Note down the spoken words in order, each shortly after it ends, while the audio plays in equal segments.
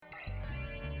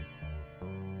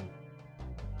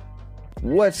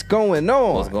What's going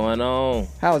on? What's going on?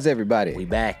 How's everybody? We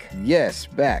back. Yes,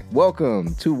 back.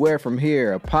 Welcome to Where From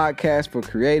Here, a podcast for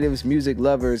creatives, music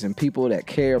lovers, and people that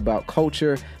care about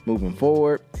culture moving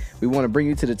forward. We want to bring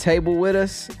you to the table with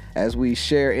us as we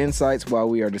share insights while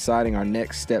we are deciding our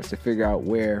next steps to figure out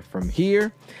where from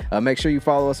here. Make sure you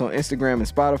follow us on Instagram and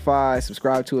Spotify.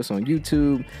 Subscribe to us on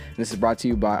YouTube. This is brought to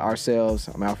you by ourselves.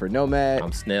 I'm Alfred Nomad.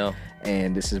 I'm Snell.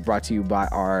 And this is brought to you by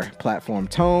our platform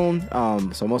Tone.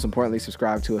 So most importantly,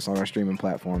 subscribe to us on our streaming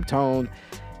platform Tone.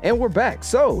 And we're back.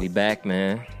 So we back,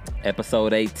 man.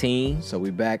 Episode 18. So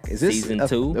we back. Is this season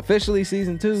 2? Officially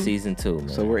season 2? Season 2, man.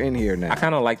 So we're in here now. I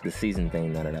kind of like the season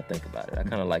thing now that I think about it. I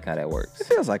kind of like how that works. It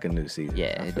feels like a new season.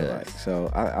 Yeah, it does. Like.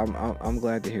 So I'm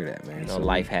glad to hear that, man. You know, so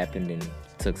life happened and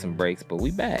took some breaks, but we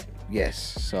back. Yes.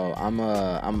 So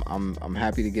I'm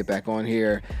happy to get back on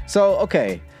here. So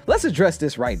okay, let's address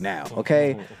this right now.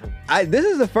 Okay, this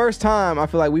is the first time I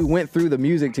feel like we went through the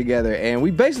music together, and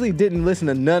we basically didn't listen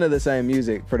to none of the same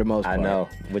music for the most part. I know,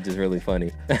 which is really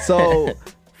funny. So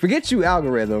forget you,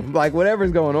 algorithm. Like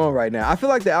whatever's going on right now, I feel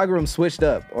like the algorithm switched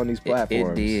up on these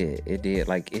platforms. It did.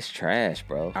 Like it's trash,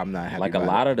 bro. I'm not happy. Like a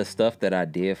lot of the stuff that I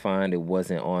did find, it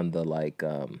wasn't on the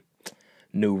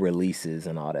new releases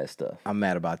and all that stuff. I'm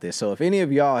mad about this. So if any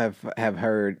of y'all have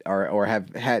heard or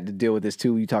have had to deal with this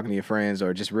too, you talking to your friends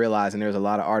or just realizing there's a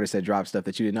lot of artists that drop stuff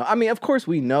that you didn't know. I mean, of course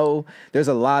we know there's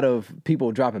a lot of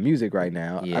people dropping music right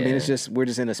now. Yeah. I mean, we're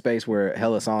just in a space where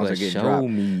hella songs are getting dropped.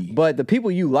 Me. But the people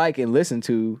you like and listen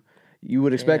to, you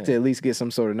would expect to at least get some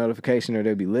sort of notification or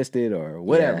they'll be listed or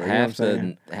whatever. Yeah, you know what I'm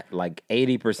saying? like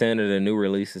 80% of the new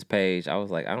releases page, I was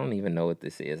like, I don't even know what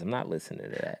this is. I'm not listening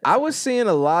to that. I was seeing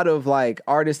a lot of like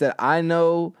artists that I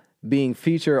know being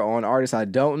featured on artists I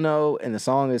don't know, and the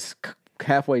song is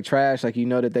halfway trash. Like, you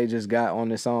know that they just got on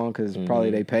this song because probably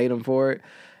they paid them for it.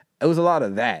 It was a lot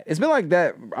of that. It's been like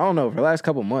that, I don't know, for the last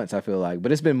couple months, I feel like.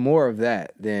 But it's been more of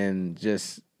that than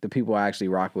just the people I actually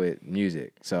rock with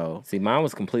music. So see, mine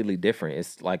was completely different.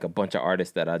 It's like a bunch of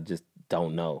artists that I just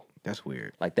don't know. That's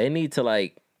weird. Like they need to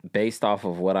based off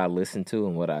of what I listen to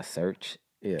and what I search,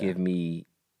 give me,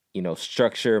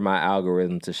 structure my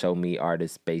algorithm to show me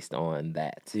artists based on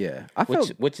that. Yeah,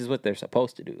 which is what they're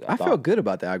supposed to do. I felt good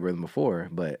about the algorithm before,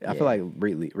 but I feel like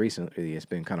recently it's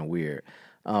been kind of weird.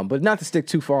 But not to stick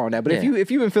too far on that. But if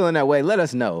you've been feeling that way, let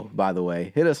us know. By the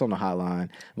way, hit us on the hotline.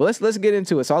 But let's get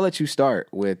into it. So I'll let you start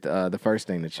with the first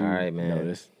thing that you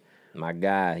noticed. My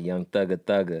guy, Young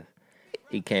Thugger,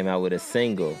 he came out with a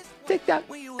single TikTok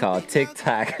called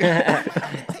TikTok,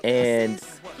 and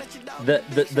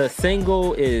the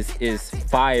single is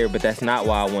fire. But that's not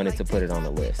why I wanted to put it on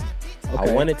the list. Okay.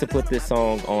 I wanted to put this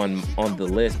song on the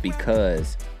list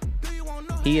because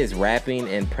he is rapping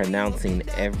and pronouncing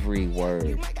every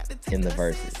word in the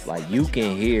verses. Like, you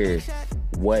can hear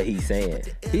what he's saying.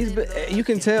 You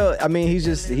can tell. I mean,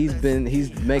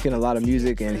 he's making a lot of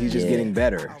music and he's just getting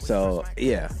better. So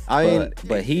yeah,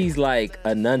 but he's like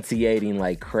enunciating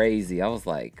like crazy. I was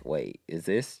like, wait, is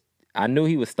this? I knew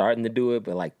he was starting to do it,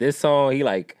 but like this song,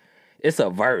 it's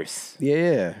a verse.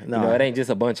 Yeah. No. It ain't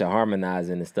just a bunch of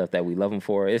harmonizing and stuff that we love him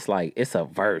for. It's like, it's a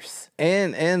verse.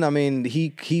 And I mean,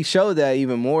 he showed that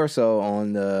even more so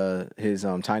on his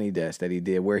Tiny Desk that he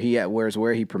did, where he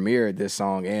premiered this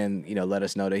song and, let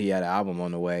us know that he had an album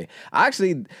on the way.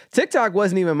 TikTok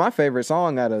wasn't even my favorite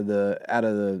song out of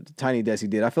the Tiny Desk he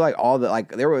did. I feel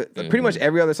like there were pretty much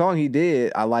every other song he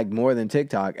did I liked more than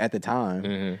TikTok at the time.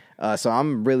 Mm-hmm. So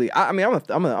I'm really, I'm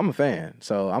a fan.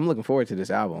 So I'm looking forward to this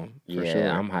album. For sure.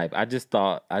 I'm hyped. I just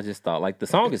thought like the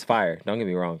song is fire. Don't get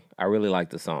me wrong. I really like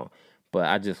the song, but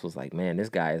I just was like, man, this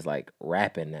guy is like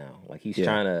rapping now. Like he's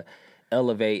trying to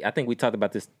elevate. I think we talked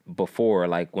about this before,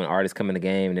 like when artists come in the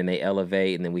game and then they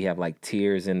elevate, and then we have like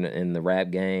tiers in the rap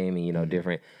game, and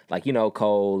different, like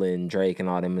Cole and Drake and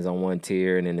all them is on one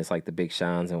tier, and then it's like the Big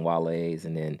Seans and Wale's,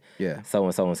 and then so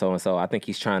and so and so and so. I think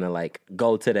he's trying to like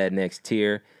go to that next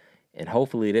tier, and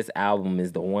hopefully this album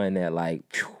is the one that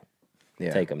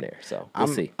take him there. So we'll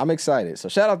see. I'm excited. So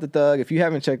shout out to Thug. If you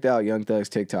haven't checked out Young Thug's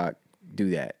TikTok,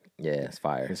 do that. Yeah, it's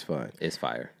fire. It's fun. It's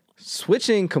fire.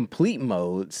 Switching complete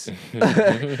modes.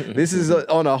 This is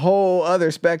on a whole other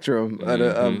spectrum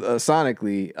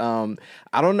sonically.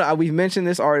 I don't know. We've mentioned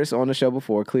this artist on the show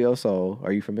before, Cleo Sol.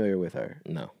 Are you familiar with her?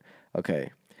 No. Okay.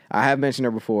 I have mentioned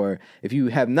her before. If you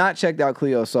have not checked out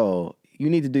Cleo Sol, you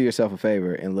need to do yourself a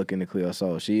favor and look into Cleo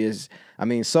Sol.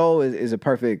 Soul is a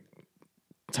perfect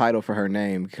title for her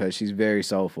name because she's very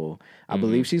soulful. I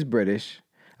believe she's British.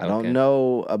 I don't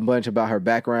know a bunch about her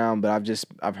background, but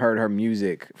I've heard her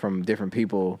music from different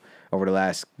people over the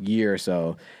last year or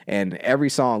so, and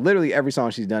literally every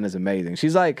song she's done is amazing.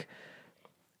 She's like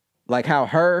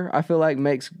how I feel like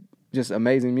makes just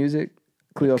amazing music,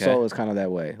 Cleo Okay. Soul is kind of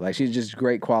that way. Like she's just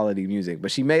great quality music.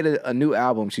 But she made a new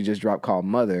album she just dropped called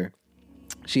Mother.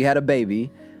 She had a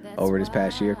baby over this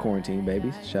past year, quarantine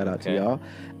babies. Shout out to y'all.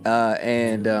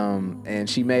 And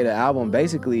she made an album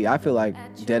basically, I feel like,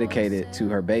 dedicated to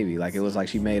her baby. Like it was like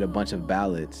she made a bunch of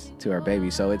ballads to her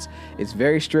baby. So it's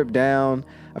very stripped down.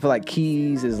 I feel like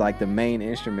keys is like the main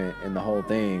instrument in the whole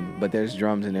thing, but there's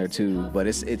drums in there too. But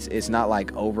it's not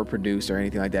like overproduced or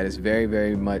anything like that. It's very,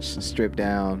 very much stripped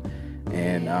down,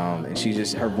 and she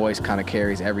just, her voice kind of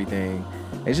carries everything.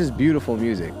 It's just beautiful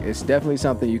music. It's definitely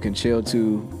something you can chill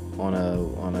to on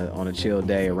a chill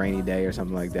day, a rainy day or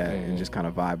something like that, and just kind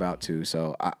of vibe out to.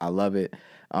 So I love it.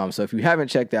 So if you haven't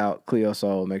checked out Cleo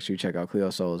Soul, make sure you check out Cleo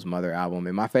Soul's Mother album.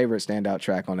 And my favorite standout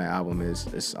track on that album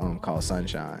is called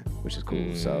Sunshine, which is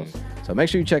cool. So make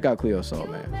sure you check out Cleo Soul,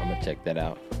 man. I'm gonna check that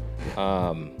out.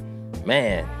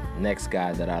 Man, next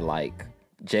guy that I like,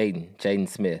 Jaden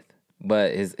Smith,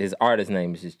 but his artist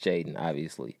name is just Jaden,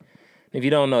 obviously. If you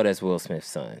don't know, that's Will Smith's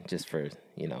son, just for,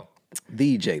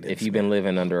 The Jaden. if you've been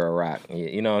living under a rock,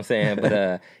 you know what I'm saying?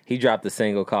 But he dropped a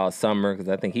single called Summer, because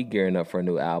I think he's gearing up for a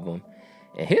new album.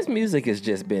 And his music has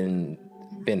just been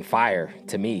fire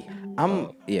to me.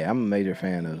 I'm a major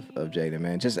fan of Jaden,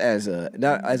 man. Just as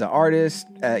an artist,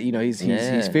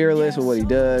 he's fearless with what he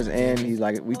does, and he's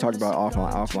like, we talked about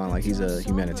offline, like he's a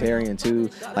humanitarian too.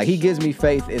 Like he gives me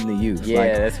faith in the youth. Yeah,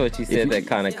 like, that's what you said. That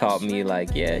kind of caught me. Like,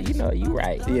 yeah, you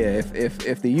right. Yeah,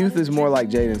 if the youth is more like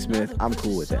Jaden Smith, I'm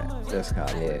cool with that. That's kind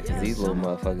of Yeah, 'cause these little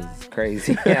motherfuckers is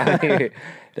crazy out here.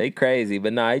 They crazy,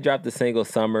 but no, he dropped the single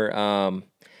Summer.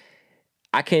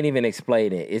 I can't even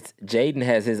explain it. It's Jaden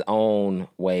has his own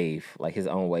wave, like his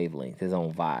own wavelength, his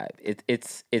own vibe.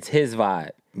 It's his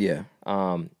vibe. Yeah.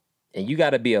 And you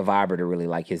got to be a viber to really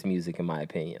like his music, in my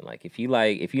opinion. Like if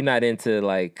you're not into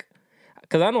like,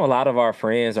 because I know a lot of our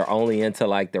friends are only into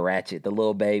like the ratchet, the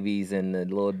little babies and the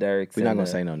little Durks. We're not gonna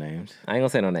say no names. I ain't gonna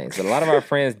say no names, but a lot of our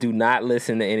friends do not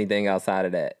listen to anything outside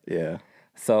of that. Yeah.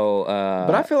 So,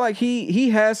 but I feel like he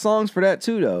has songs for that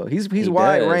too, though. He's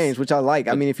wide does. range, which I like.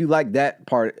 I mean, if you like that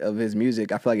part of his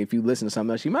music, I feel like if you listen to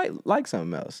something else, you might like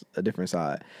something else, a different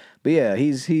side. But yeah,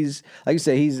 he's like you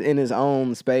said, he's in his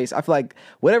own space. I feel like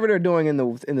whatever they're doing in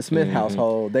the Smith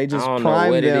household, they just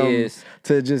prime them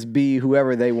to just be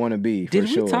whoever they want to be. Did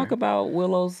we talk about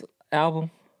Willow's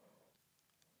album?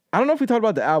 I don't know if we talked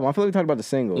about the album. I feel like we talked about the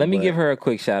single. Let me give her a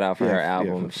quick shout out for her Yeah,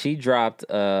 album. She dropped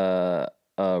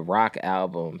a rock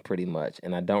album, pretty much,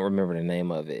 and I don't remember the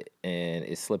name of it, and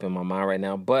it's slipping my mind right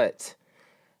now. But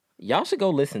y'all should go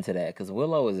listen to that, because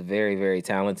Willow is very, very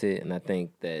talented, and I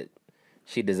think that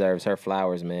she deserves her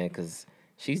flowers, man, because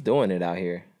she's doing it out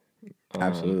here.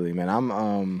 Absolutely,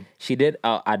 man. She did.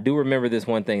 I do remember this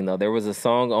one thing though. There was a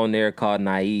song on there called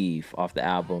 "Naive" off the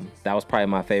album. That was probably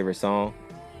my favorite song.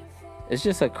 It's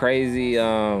just a crazy,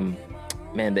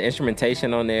 man. The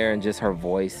instrumentation on there and just her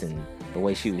voice and the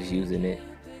way she was using it.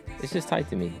 It's just tight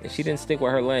to me. And she didn't stick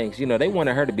with her lanes. They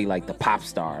wanted her to be like the pop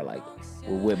star, like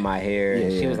with my hair.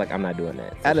 And she was like, I'm not doing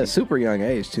that. So at a super young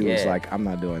age too. It's like, I'm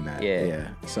not doing that. Yeah.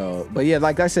 So, but yeah,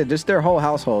 like I said, just their whole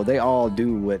household, they all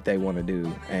do what they want to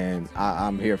do, and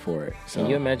I'm here for it. So can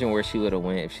you imagine where she would have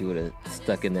went if she would have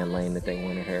stuck in that lane that they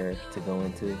wanted her to go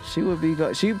into?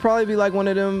 she'd probably be like one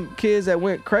of them kids that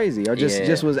went crazy or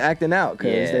just was acting out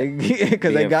because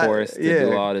they got forced to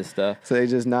do all this stuff. So they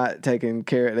just not taking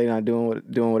care. They not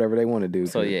doing whatever they want to do.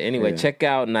 So anyway, check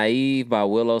out "Naive" by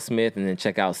Willow Smith, and then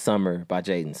check out "Summer" by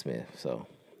Jaden Smith. So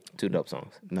 2 dope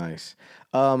songs. Nice.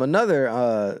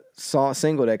 Another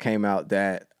single that came out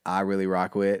that I really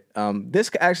rock with. This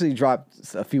actually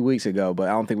dropped a few weeks ago, but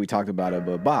I don't think we talked about it.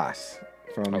 But Boss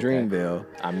from Dreamville,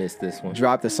 I missed this one.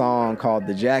 dropped a song called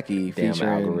 "The Jackie"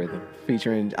 Algorithm.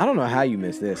 featuring. I don't know how you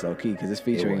missed this, key, because it's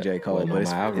featuring J. Cole, but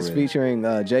it's featuring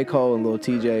J. Cole and Lil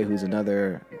TJ, who's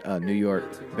another New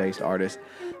York-based artist.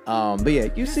 But yeah,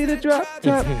 you see the drop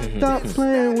top, stop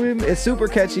playing with me. It's super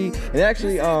catchy. And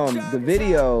actually, the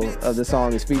video of the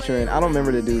song is featuring, I don't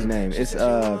remember the dude's name. It's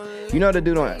the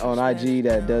dude on IG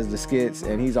that does the skits,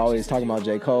 and he's always talking about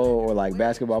J. Cole or like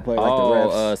basketball player, like the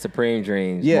refs. Supreme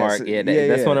Dreams. Yes, Mark.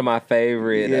 That's one of my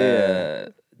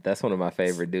favorite. That's one of my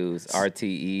favorite dudes.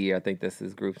 RTE, I think that's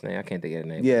his group's name. I can't think of the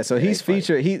name. Yeah, so he's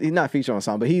featured. He's not featured on the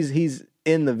song, but he's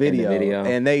in the video.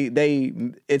 And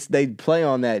they play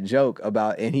on that joke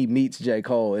about, and he meets J.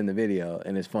 Cole in the video,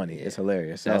 and it's funny. It's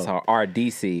hilarious. So, that's how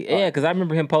RDC. Yeah, because I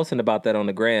remember him posting about that on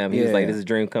the gram. He was like, "This is a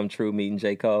dream come true, meeting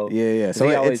J. Cole." Yeah. So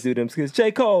he always do them skits.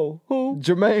 J. Cole, who?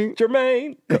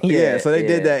 Jermaine. Yeah. So they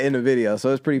did that in the video.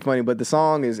 So it's pretty funny. But the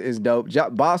song is dope.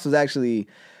 Boss was actually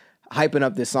hyping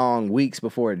up this song weeks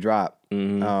before it dropped.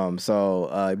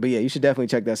 But yeah, you should definitely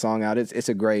check that song out.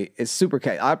 It's super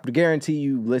catchy. I guarantee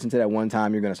you listen to that one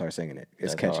time, you're gonna start singing it.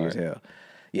 It's catchy as hell.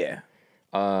 Yeah.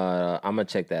 I'm gonna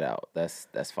check that out.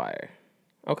 That's fire.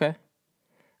 Okay,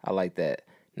 I like that.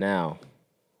 Now,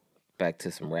 back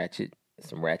to some ratchetness.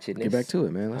 Get back to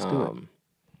it, man. Let's do it.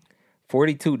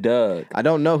 42 Dugg. I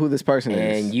don't know who this person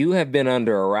is. And you have been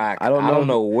under a rock. I don't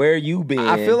know where you've been.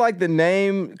 I feel like the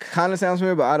name kind of sounds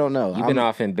familiar, but I don't know. You've been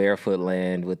off in Barefoot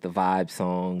Land with the vibe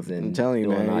songs. And I'm telling you,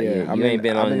 man. Yeah. You ain't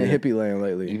been I've been in hippie land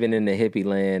lately. You've been in the hippie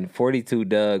land. 42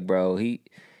 Dugg, bro.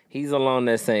 He's along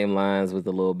that same lines with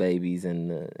the Lil Babies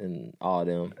and all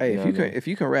them. Hey, if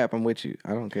you can rap, I'm with you.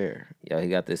 I don't care. Yo, he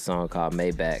got this song called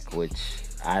Maybach, which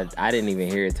I didn't even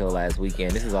hear it till last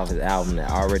weekend. This is off his album that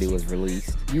already was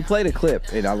released. You played a clip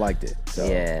and I liked it. So.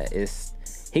 Yeah,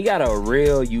 he got a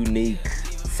real unique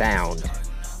sound.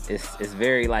 It's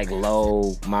very like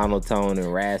low, monotone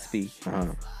and raspy.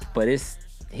 But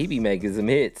he be making some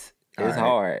hits. It's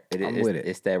hard. I'm with it.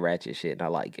 It's that ratchet shit, and I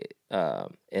like it.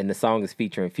 And the song is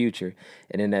featuring Future,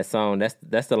 and in that song,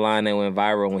 that's the line that went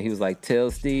viral when he was like,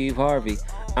 "Tell Steve Harvey,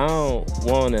 I don't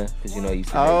wanna," because you know you.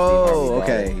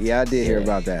 Okay, yeah, I did hear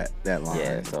about that line.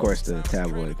 Yeah, of course, the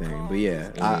tabloid thing, but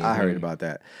yeah, I heard about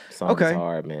that. Song is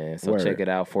hard, man. So check it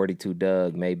out. 42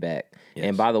 Dugg, Maybach. Yes.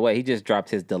 And by the way, he just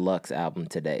dropped his deluxe album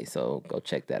today, so go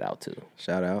check that out too.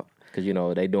 Shout out, because you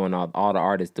know they doing all the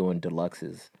artists doing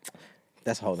deluxes.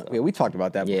 That's a whole. Yeah, we talked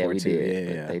about that before too.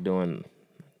 Did. Yeah. They doing.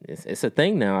 It's a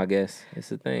thing now, I guess.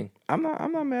 It's a thing. I'm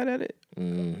not mad at it.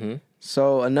 Mm-hmm.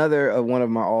 So another one of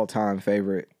my all-time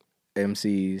favorite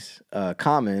MCs,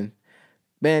 Common.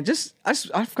 Man, I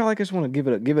feel like I just want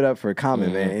to give it up for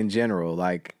Common, man. In general,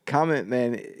 like Common,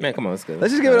 man. Man, come on, let's go.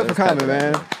 Let's just give it up for Common,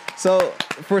 man. So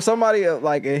for somebody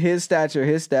like in his stature,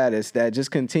 his status, that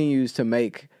just continues to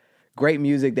make great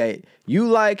music that you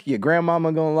like, your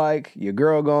grandmama gonna like, your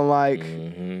girl gonna like,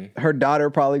 her daughter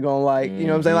probably gonna like. You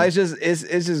know what I'm saying? Like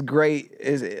it's just great.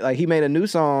 It's like he made a new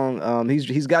song.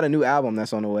 He's got a new album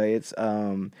that's on the way. It's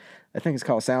I think it's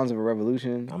called Sounds of a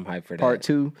Revolution. I'm hyped for that. Part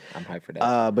 2. I'm hyped for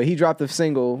that. But he dropped a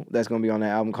single that's gonna be on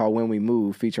that album called When We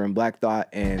Move, featuring Black Thought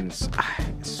and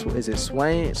is it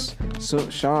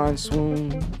Sean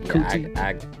Swoon Kuti?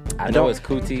 I know it's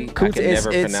Kuti. I can never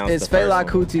pronounce it's the first Fela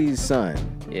one. Kuti's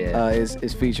son. Yeah,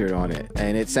 is featured on it,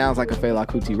 and it sounds like a Fela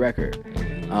Kuti record.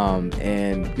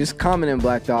 And just commenting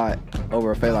Black Thought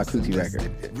over a Fela Kuti record.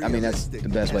 I mean, that's the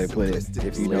best way to put it.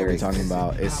 If you know what we're talking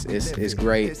about, it's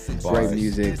great, great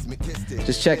music.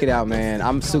 Just check it out, man.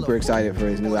 I'm super excited for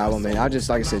his new album, and I just,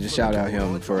 like I said, just shout out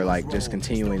him for like just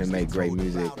continuing to make great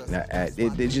music.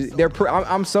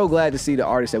 I'm so glad to see the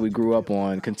artists that we grew up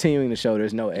on continuing to show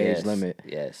there's no age limit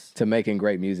to making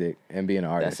great music and being an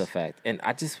artist. That's a fact. And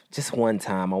I just one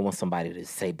time I want somebody to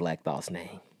say Black Thought's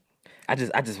name. I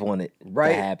just want it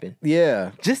to happen.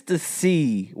 Yeah. Just to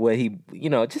see what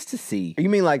just to see. You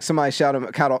mean like somebody shout him,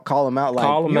 call him out? Like,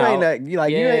 call him you out. Ain't that, you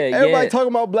like, you ain't, everybody talking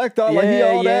about Black Thought like he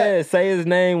all that. Yeah, say his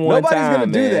name one time. Nobody's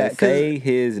gonna do that. Say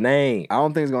his name. I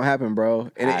don't think it's gonna happen,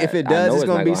 bro. And if it does, it's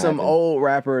gonna be some old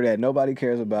rapper that nobody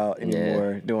cares about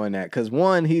anymore doing that. Because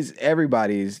one, he's every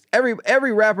rapper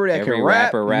that can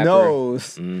rap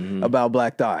knows about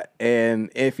Black Thought. And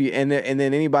if you and then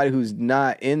anybody who's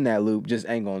not in that loop just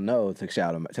ain't gonna know to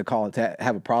shout him, to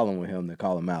have a problem with him, to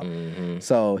call him out.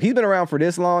 So he's been around for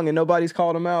this long and nobody's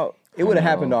called him out. It would have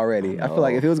happened already. I feel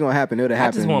like if it was gonna happen, it would have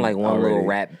happened. I just want like one already. little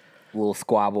rap, little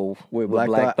squabble with Black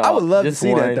Thought. I would love just to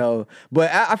see one. that though.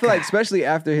 But I feel like especially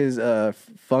after his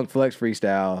Funk Flex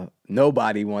freestyle,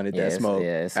 nobody wanted that smoke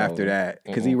after that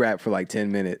because he rapped for like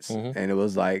 10 minutes and it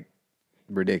was like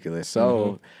ridiculous.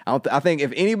 So I think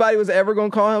if anybody was ever gonna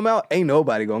call him out, ain't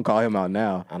nobody gonna call him out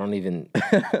now. I don't even.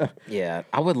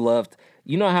 I would love.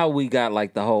 You know how we got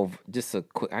like the whole, just a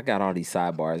quick, I got all these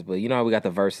sidebars, but you know how we got the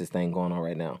versus thing going on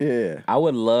right now? Yeah. I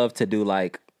would love to do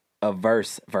like a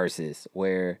versus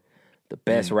where the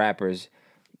best rappers,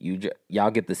 y'all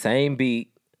get the same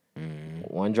beat,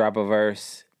 one drop a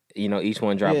verse, each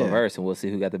one drop a verse, and we'll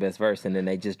see who got the best verse. And then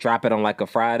they just drop it on like a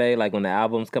Friday, like when the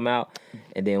albums come out.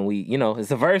 And then we, it's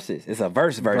a versus. It's a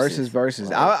versus.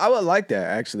 Versus. I would like that,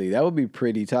 actually. That would be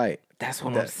pretty tight. That's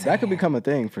what I'm saying. That could become a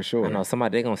thing for sure. I know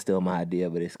they're going to steal my idea,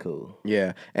 but it's cool.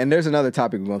 Yeah. And there's another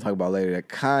topic we're going to talk about later that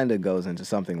kind of goes into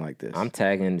something like this. I'm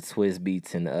tagging Swiss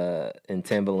Beats and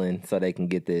Timbaland so they can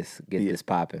get this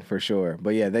popping. For sure.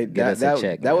 But yeah,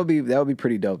 that would be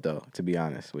pretty dope though, to be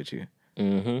honest with you.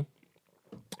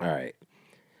 All right.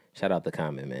 Shout out to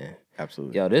Common, man.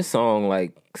 Absolutely. Yo, this song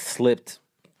like slipped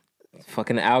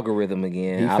fucking algorithm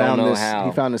again. I don't know how.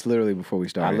 He found this literally before we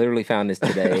started. I literally found this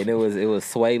today, and it was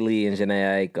Sway Lee and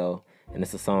Janae Aiko, and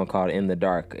it's a song called "In the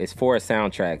Dark." It's for a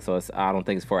soundtrack, so I don't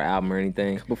think it's for an album or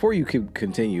anything. Before you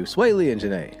continue, Sway Lee and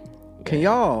Janae, can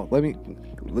y'all let me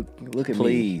look at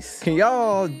Please. me? Can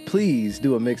y'all please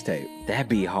do a mixtape? That'd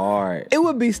be hard. That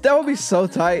would be so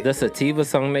tight. The Sativa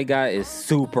song they got is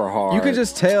super hard. You can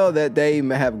just tell that they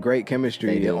have great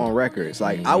chemistry do. on records.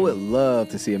 Like I would love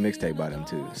to see a mixtape by them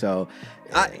too. So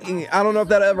I don't know if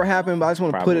that'll ever happen, but I just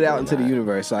want to put it out into the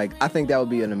universe. Like I think that would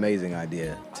be an amazing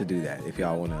idea to do that if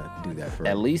y'all want to do that for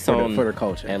the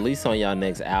culture. At least on y'all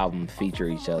next album, feature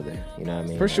each other. You know what I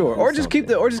mean? For sure. Or just keep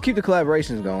the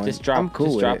collaborations going. Just drop. I'm cool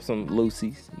just with drop it. some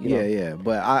loosies. Yeah.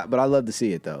 But I love to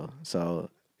see it though. So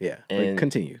yeah. And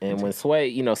continue. And when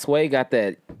Sway got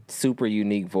that super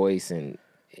unique voice, and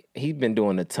he's been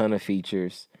doing a ton of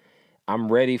features.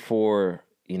 I'm ready for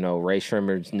Ray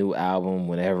Shrimmer's new album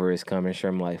whenever it's coming,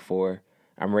 Shrimmer Life 4.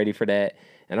 I'm ready for that,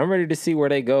 and I'm ready to see where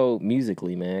they go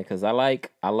musically, man. Because I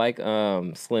like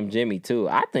Slim Jimmy too.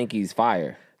 I think he's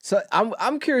fire. So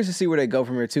I'm curious to see where they go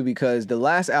from here too, because the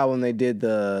last album they did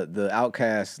the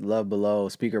Outkast Love Below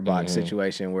speaker box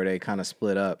situation where they kind of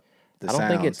split up. I don't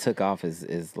think it took off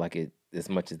as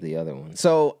much as the other ones.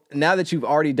 So now that you've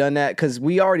already done that, because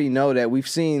we already know that we've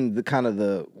seen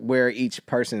the where each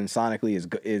person sonically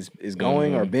is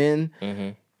going or been. Mm-hmm.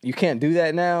 You can't do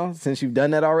that now since you've done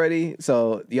that already.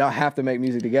 So y'all have to make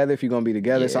music together if you're gonna be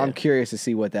together. Yeah. So I'm curious to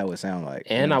see what that would sound like.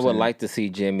 And I would like to see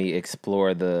Jimmy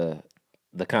explore the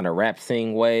kind of rap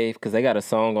sing wave, because they got a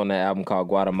song on that album called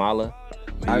Guatemala.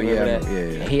 Yeah.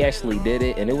 He actually did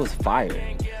it, and it was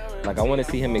fire. Like, I want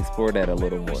to see him explore that a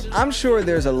little more. I'm sure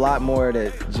there's a lot more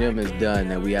that Jim has done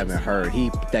that we haven't heard.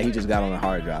 That he just got on a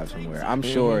hard drive somewhere. I'm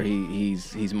sure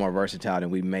he's more versatile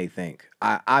than we may think.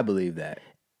 I believe that.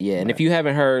 Yeah, and if you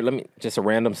haven't heard, just a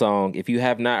random song. If you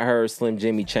have not heard Slim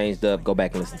Jimmy Changed Up, go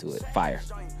back and listen to it. Fire.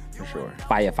 For sure.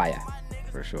 Fire.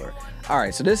 For sure. All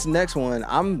right, so this next one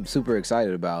I'm super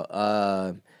excited about.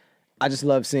 I just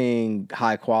love seeing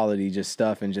high quality just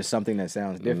stuff and just something that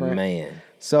sounds different. Man.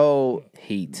 So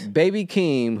Heat. Baby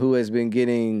Keem, who has been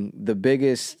getting the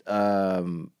biggest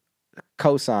cosign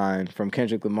from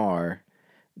Kendrick Lamar,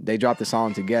 they dropped a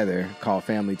song together called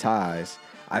Family Ties.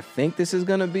 I think this is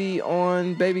gonna be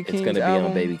on Baby Keem's album. It's gonna be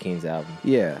on Baby Keem's album.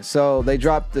 Yeah. So they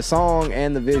dropped the song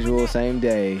and the visual same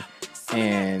day,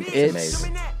 and it's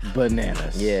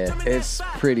bananas. Yeah. It's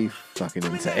pretty fucking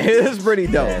insane. It's pretty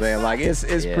dope, man. Like it's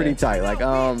pretty tight. Like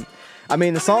I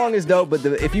mean, the song is dope, but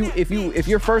if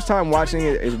your first time watching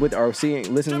it is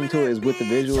listening to it is with the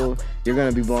visual, you're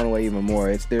gonna be blown away even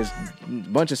more. There's a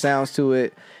bunch of sounds to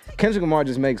it. Kendrick Lamar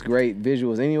just makes great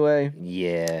visuals anyway.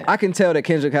 Yeah, I can tell that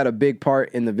Kendrick had a big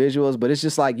part in the visuals, but it's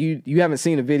just like you haven't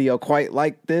seen a video quite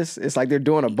like this. It's like they're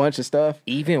doing a bunch of stuff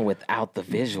even without the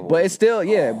visual. But it's still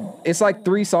it's like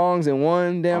 3 songs in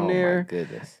one, damn near. Oh my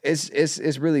goodness,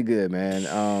 it's really good,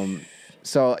 man.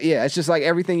 So yeah, it's just like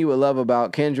everything you would love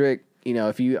about Kendrick.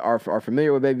 If you are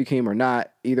familiar with Baby Keem or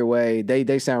not, either way,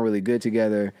 they sound really good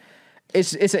together.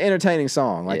 It's an entertaining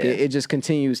song. Like it just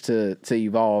continues to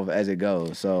evolve as it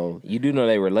goes. So you do know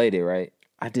they related, right?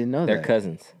 I didn't know they're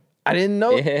cousins. I didn't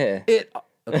know. Yeah.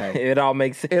 Okay. It all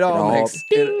makes sense. It all makes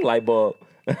ding, light bulb.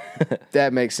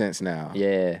 That makes sense now.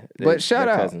 Yeah, but shout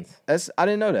out. Cousins. I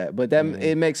didn't know that, but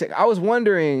it makes sense. I was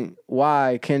wondering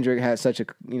why Kendrick had such a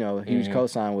huge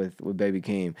cosign with Baby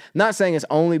Keem. Not saying it's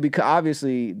only because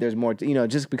obviously there's more.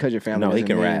 Just because your family he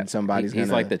can rap. Somebody's he's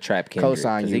like the trap Kendrick,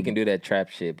 cosign you. He can do that trap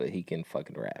shit, but he can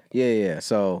fucking rap. Yeah.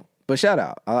 So, but shout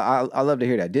out. I love to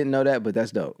hear that. Didn't know that, but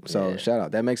that's dope. So shout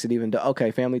out. That makes it even dope.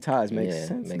 Okay, Family Ties makes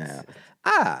sense now.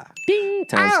 Ding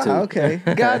times 2. Okay,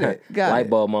 got it. Light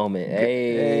bulb moment.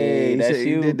 Hey, that's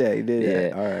you. You did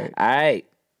that. All right.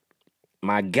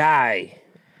 My guy,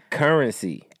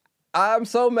 Currency. I'm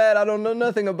so mad. I don't know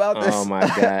nothing about this. Oh my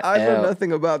god, I know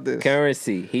nothing about this.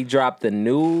 Currency. He dropped the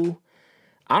new.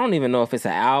 I don't even know if it's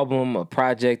an album, a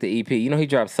project, an EP. He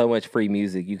dropped so much free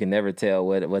music. You can never tell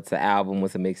what's the album,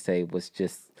 what's a mixtape, what's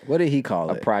just. What did he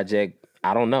call it? A project.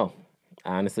 I don't know.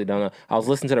 I honestly don't know. I was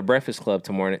listening to The Breakfast Club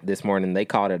this morning. They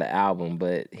called it an album,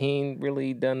 but he ain't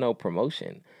really done no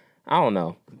promotion. I don't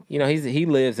know. He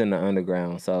lives in the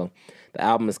underground. So the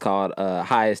album is called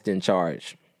Highest in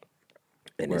Charge.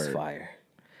 And It's fire.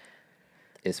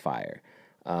 It's fire.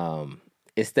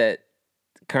 It's that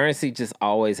Currency just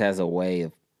always has a way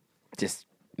of just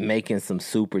making some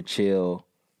super chill,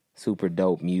 super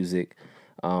dope music.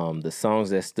 The songs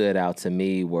that stood out to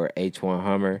me were H1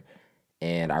 Hummer.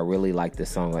 And I really like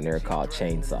this song on there called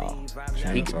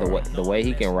Chainsaw. The way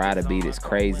he can ride a beat is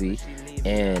crazy.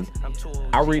 And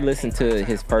I re-listened to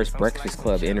his first Breakfast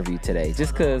Club interview today.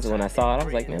 Just because when I saw it, I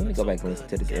was like, man, let me go back and listen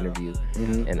to this interview.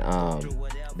 Mm-hmm. And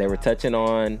they were touching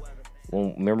on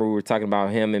Remember we were talking about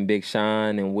him and Big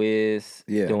Sean and Wiz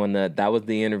doing that was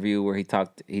the interview where he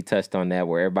touched on that,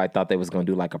 where everybody thought they was gonna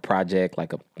do like a project,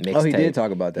 like a mixtape. Oh, he did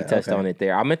talk about that. He touched on it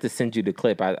there. I meant to send you the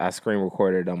clip. I screen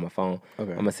recorded it on my phone.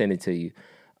 Okay. I'm gonna send it to you.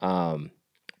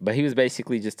 But he was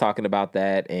basically just talking about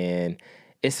that, and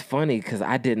it's funny because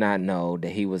I did not know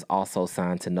that he was also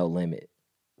signed to No Limit.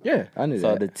 Yeah, I knew that.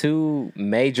 So the two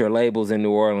major labels in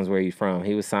New Orleans where he's from,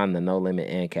 he was signed to No Limit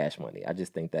and Cash Money. I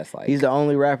just think that's like he's the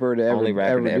only rapper to ever do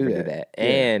that. Yeah.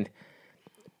 And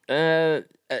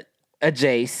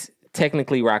Jace,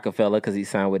 technically Rockefeller, because he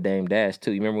signed with Dame Dash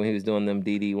too. You remember when he was doing them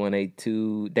DD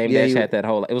 182? Dame Dash had that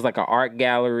whole. It was like an art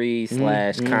gallery /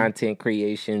 content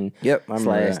creation. Yep, /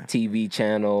 TV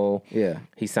channel. Yeah,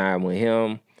 he signed with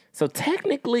him. So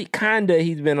technically, kinda,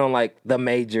 he's been on like the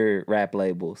major rap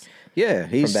labels. Yeah,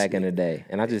 from back in the day,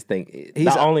 and I just think he's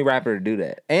the only rapper to do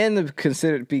that, and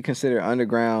to be considered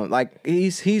underground. Like he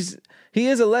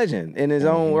is a legend in his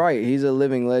own right. He's a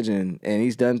living legend, and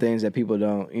he's done things that people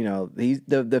don't. You know, he's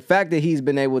the fact that he's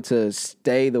been able to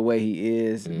stay the way he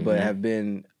is, but have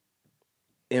been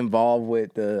involved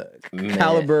with the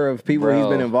caliber of people he's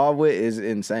been involved with is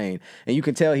insane, and you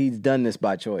can tell he's done this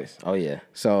by choice. Oh yeah.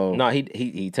 So no,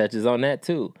 he touches on that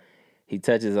too. He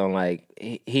touches on like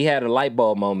he had a light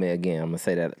bulb moment again. I'm gonna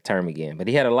say that term again, but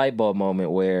he had a light bulb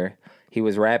moment where he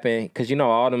was rapping because you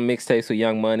know all them mixtapes with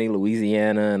Young Money,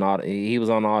 Louisiana, and all. He was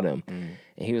on all them, and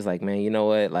he was like, man, you know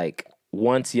what? Like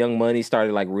once Young Money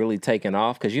started like really taking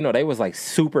off, because you know they was like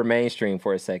super mainstream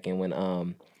for a second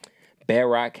when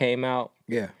Bedrock came out.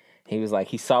 Yeah. He was like,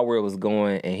 he saw where it was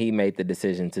going, and he made the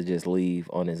decision to just leave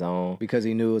on his own. Because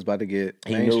he knew it was about to get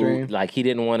mainstream? He knew, like, he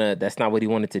didn't want to, that's not what he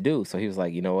wanted to do. So he was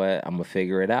like, you know what, I'm going to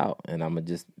figure it out, and I'm going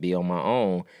to just be on my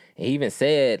own. And he even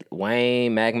said,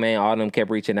 Wayne, Macman, all of them kept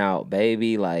reaching out,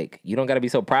 baby, like, you don't got to be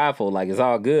so prideful. Like, it's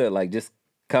all good. Like, just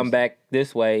come back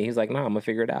this way. He's like, no, I'm going to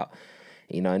figure it out.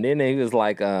 You know, and then he was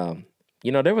like,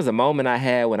 you know, there was a moment I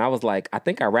had when I was like, I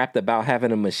think I rapped about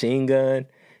having a machine gun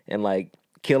and, like,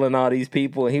 killing all these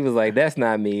people, and he was like, that's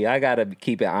not me. I gotta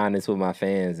keep it honest with my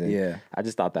fans. And I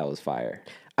just thought that was fire.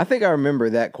 I think I remember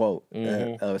that quote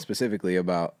specifically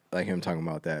about like him talking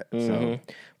about that. So,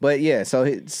 but yeah, so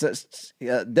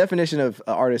definition of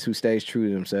an artist who stays true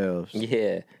to themselves.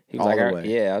 Yeah, he was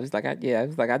I was like,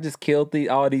 I just killed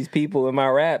all these people in my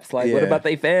raps. Like, what about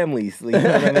their families? You know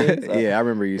what I mean? So, I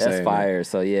remember you saying that's fire. That.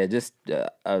 So yeah, just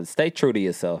stay true to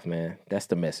yourself, man. That's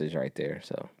the message right there.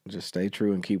 So just stay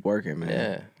true and keep working, man.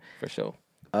 Yeah, for sure.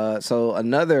 So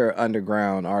another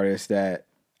underground artist that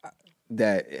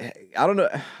I don't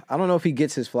know if he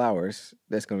gets his flowers.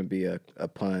 That's going to be a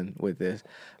pun with this,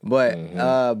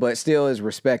 but still is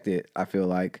respected. I feel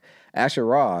like Asher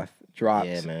Roth dropped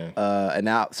an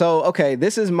out. So okay,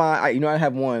 this is my I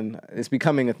have one. It's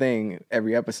becoming a thing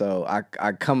every episode.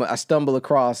 I stumble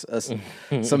across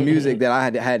some music that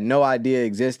I had no idea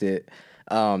existed.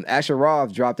 Asher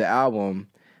Roth dropped an album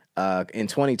in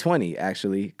 2020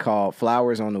 actually called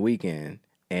Flowers on the Weekend,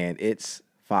 and it's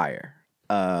fire.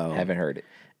 Haven't heard it.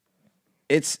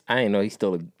 I didn't know he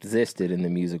still existed in the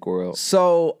music world.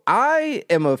 So I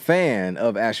am a fan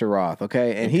of Asher Roth,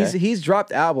 okay? And he's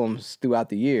dropped albums throughout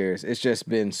the years. It's just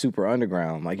been super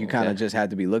underground. Like you kind of just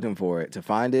had to be looking for it to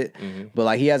find it. But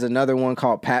like he has another one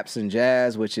called Paps and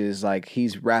Jazz, which is like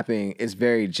he's rapping. It's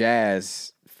very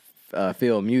jazz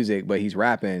feel music, but he's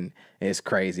rapping. It's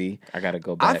crazy. I gotta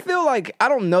go back. I feel like, I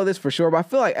don't know this for sure, but I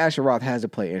feel like Asher Roth has to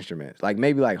play instruments, like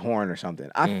maybe like horn or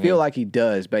something. I feel like he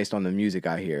does based on the music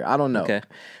I hear. I don't know. Okay.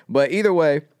 But either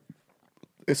way,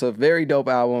 it's a very dope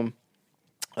album.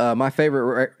 My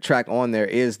favorite track on there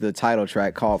is the title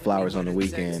track called Flowers on the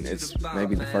Weekend. It's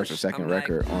maybe the first or second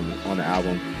record on the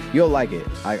album. You'll like it.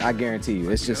 I guarantee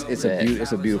you. It's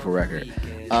a beautiful record.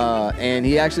 And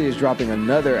he actually is dropping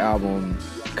another album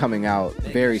coming out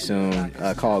very soon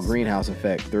called Greenhouse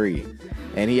Effect 3.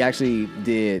 And he actually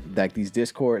did like these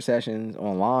Discord sessions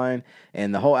online,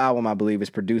 and the whole album I believe is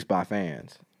produced by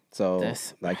fans. So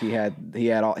like he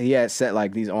had set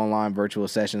like these online virtual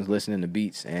sessions listening to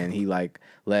beats, and he like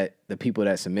let the people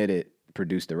that submitted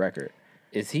produce the record.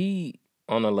 Is he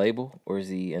on a label or is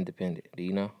he independent? Do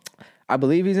you know? I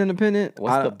believe he's independent.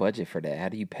 What's the budget for that? How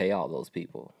do you pay all those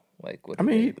people? Like, what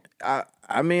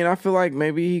I feel like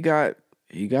maybe he got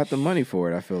the money for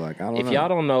it. I feel like If y'all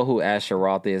don't know who Asher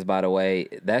Roth is, by the way,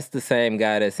 that's the same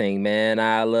guy that sang "Man,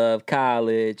 I Love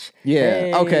College." Yeah.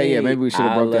 Hey, okay. Yeah. Maybe we should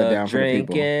have broke that down drinking.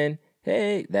 for the people.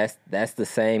 Hey, that's the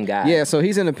same guy. Yeah. So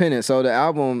he's independent. So the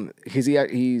album,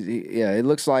 it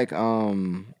looks like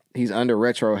he's under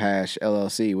Retro Hash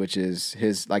LLC, which is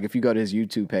his, like if you go to his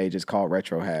YouTube page, it's called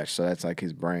Retro Hash. So that's like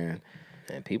his brand.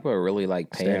 And people are really like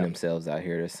paying themselves out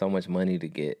here. There's so much money to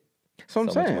get. That's what I'm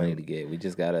so much saying. money to get. We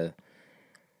just gotta,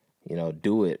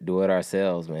 do it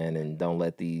ourselves, man, and don't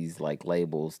let these like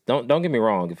labels. Don't get me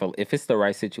wrong. If it's the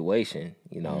right situation,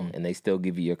 and they still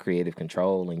give you your creative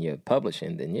control and your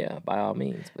publishing, then yeah, by all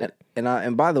means. But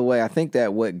And by the way, I think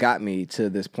that what got me to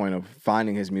this point of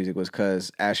finding his music was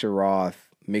because Asher Roth,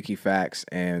 Mickey Fax,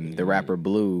 and the rapper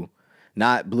Blue,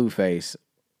 not Blueface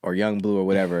or Young Blue or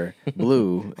whatever.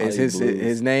 Blue is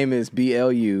his name is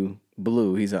BLU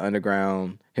Blue. He's an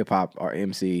underground hip hop or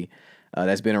MC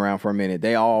that's been around for a minute.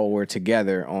 They all were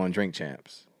together on Drink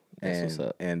Champs and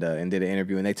did an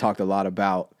interview, and they talked a lot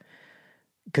about.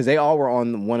 Because they all were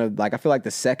on one of, like, I feel like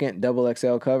the second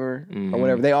XXL cover or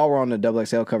whatever. They all were on the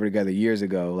XXL cover together years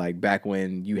ago, like back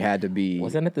when you had to be.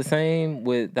 Wasn't it the same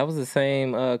that was the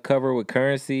same cover with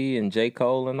Currency and J.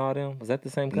 Cole and all them? Was that the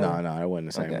same cover? No, it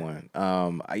wasn't the same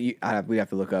one. We have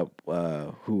to look up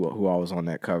who all was on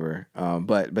that cover.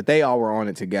 But they all were on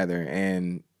it together,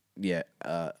 and yeah,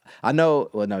 I know.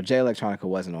 Well, no, Jay Electronica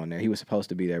wasn't on there. He was supposed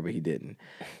to be there, but he didn't.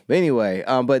 But anyway,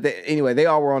 they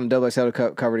all were on the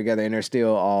XXL cover together, and they're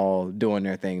still all doing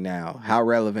their thing now. How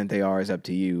relevant they are is up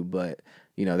to you, but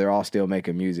they're all still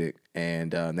making music,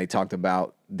 and they talked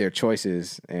about their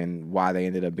choices and why they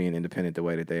ended up being independent the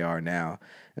way that they are now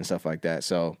and stuff like that.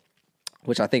 So,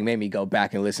 which I think made me go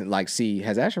back and listen, like, see,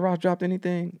 has Asher Roth dropped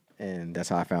anything? And that's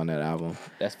how I found that album.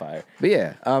 That's fire. But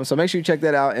yeah, so make sure you check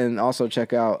that out, and also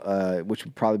check out, which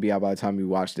will probably be out by the time you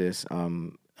watch this,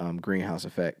 Greenhouse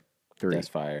Effect 3. That's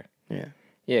fire. Yeah.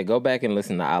 Yeah, go back and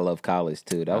listen to I Love College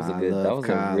too. That was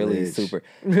a really super.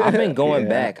 I've been going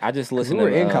back. I just listened to.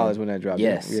 We were in college when that dropped.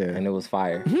 Yes, yeah. And it was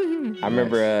fire. I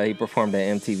remember he performed at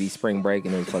MTV Spring Break,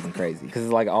 and it was fucking crazy because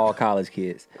it's like all college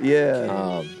kids.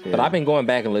 Yeah. But I've been going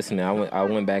back and listening. I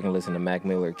went back and listened to Mac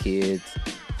Miller Kids.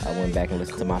 I went back and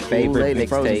listened to my favorite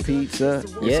mixtape. Pizza.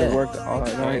 Yeah.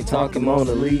 I ain't talking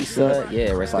Mona Lisa.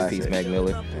 Yeah, rest in peace, Mac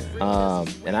Miller.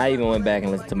 And I even went back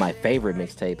and listened to my favorite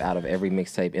mixtape out of every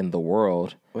mixtape in the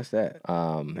world. What's that?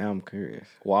 Now I'm curious.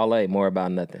 Wale, More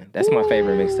About Nothing. That's my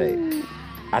favorite mixtape.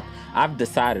 I've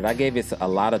decided. I gave it a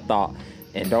lot of thought.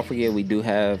 And don't forget, we do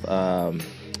have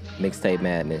Mixtape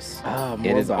Madness.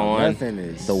 It is on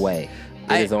the way.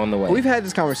 It is on the way. We've had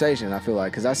this conversation, I feel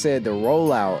like, because I said the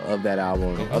rollout of that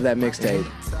album, of that mixtape,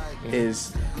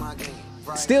 is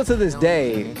still to this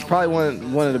day probably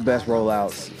one of the best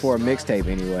rollouts for a mixtape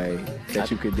anyway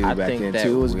that you could do back then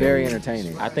too. It was very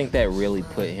entertaining. I think that really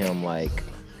put him like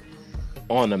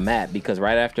on the map, because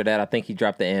right after that, I think he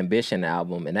dropped the Ambition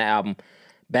album, and that album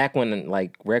back when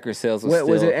like record sales was still...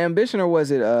 Was it Ambition or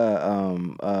was it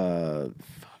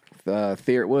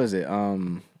Theory? What is it?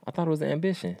 I thought it was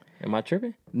Ambition. Am I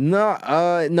tripping? No,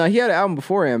 he had an album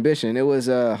before Ambition. It was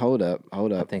hold up.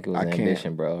 I think it was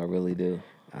Ambition, bro. I really do.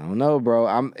 I don't know,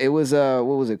 bro. It was what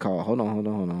was it called? Hold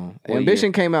on.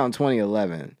 Ambition came out in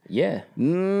 2011. Yeah.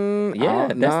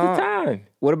 That's the time.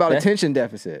 What about Attention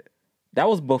Deficit? That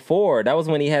was before. That was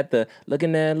when he had the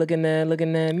looking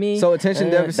at me. So Attention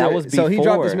Deficit. That was before. So he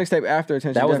dropped this mixtape after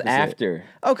Attention Deficit. That was after.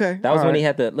 Okay. That was when he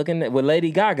had the looking at with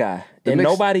Lady Gaga.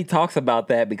 Nobody talks about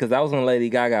that because that was when Lady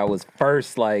Gaga was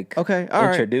first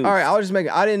introduced. All right. I was just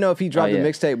making. I didn't know if he dropped the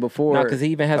mixtape before. No, because he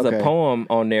even has a poem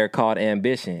on there called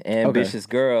Ambition. Ambitious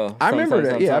girl. I remember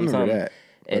that. Yeah, I remember that.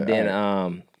 And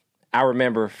then I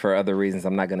remember, for other reasons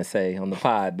I'm not gonna say on the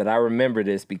pod, but I remember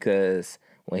this because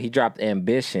when he dropped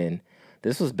Ambition,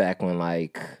 this was back when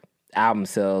like album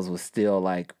sales was still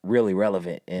like really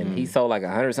relevant, and he sold like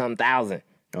 100-something thousand.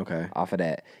 Okay. Off of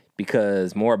that,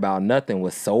 because More About Nothing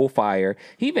was so fire.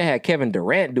 He even had Kevin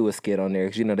Durant do a skit on there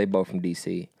because they both from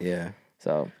DC. Yeah.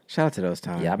 So shout out to those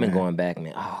times. Yeah, I've been going back,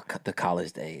 man. Oh, the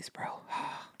college days, bro.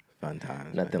 Fun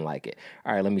times. Nothing like it.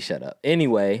 All right, let me shut up.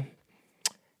 Anyway,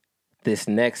 this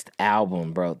next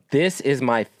album, bro. This is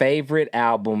my favorite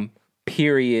album,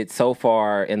 period, so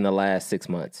far in the last 6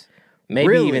 months.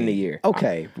 Maybe even the year.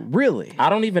 Okay, really? I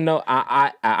don't even know.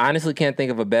 I honestly can't think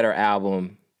of a better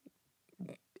album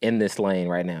in this lane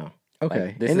right now.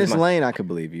 Okay. Like, in this lane, I could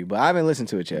believe you, but I haven't listened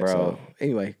to it yet. Bro, so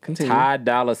anyway, continue. Ty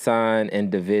Dolla $ign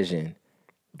and Division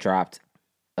dropped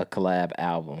a collab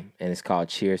album, and it's called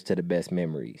Cheers to the Best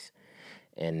Memories.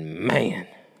 And man.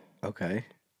 Okay.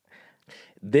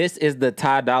 This is the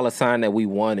Ty Dolla $ign that we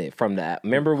wanted from that.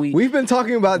 Remember we've been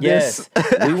talking about this.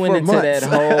 We went into months. that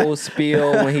whole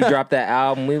spiel when he dropped that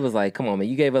album. We was like, come on, man,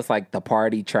 you gave us like the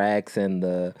party tracks and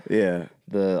the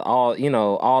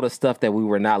all the stuff that we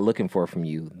were not looking for from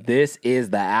you. This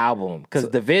is the album. Because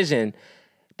Division,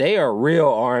 they are real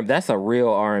R&B. That's a real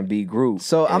R&B group.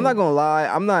 So I'm not gonna lie,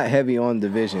 I'm not heavy on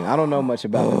Division. I don't know much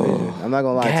about Division. I'm not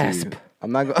gonna lie to you.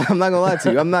 I'm not gonna lie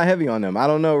to you. I'm not heavy on them. I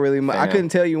don't know really much. I couldn't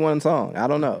tell you one song. I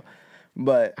don't know.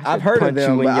 But I've heard of Punch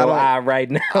them. you in But I your don't, eye right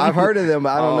now. I've heard of them, but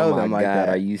I don't know them like that.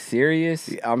 Are you serious?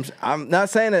 I'm not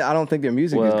saying that I don't think their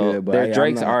music is good, but they're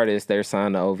Drake's artists. They're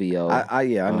signed to OVO. I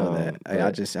know that.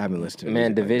 I just haven't listened to them.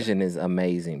 Man, Division is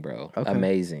amazing, bro. Okay.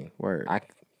 Amazing. Word.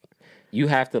 You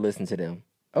have to listen to them.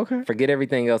 Okay. Forget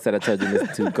everything else that I told you to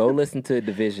listen to. Go listen to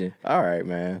Division. All right,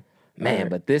 man. Man,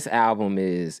 but this album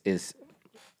is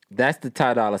that's the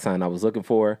Ty Dolla $ign I was looking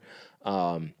for.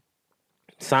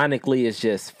 Sonically, it's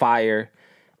just fire,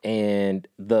 and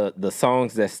the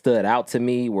songs that stood out to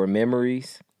me were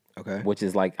Memories. Okay. Which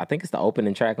is like, I think it's the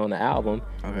opening track on the album.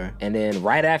 Okay. And then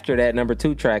right after that, number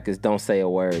 2 track is Don't Say a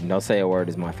Word. Don't Say a Word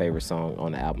is my favorite song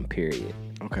on the album, period.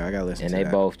 Okay, I gotta listen to that. And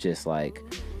they both just like,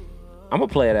 I'm gonna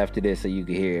play it after this so you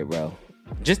can hear it, bro.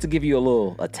 Just to give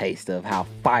you a taste of how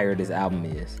fire this album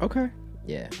is. Okay.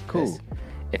 Yeah. Cool.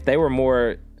 If they were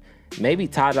more, maybe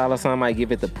Ty Dolla $ign might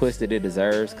give it the push that it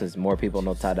deserves because more people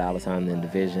know Ty Dolla $ign than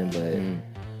Division,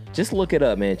 but just look it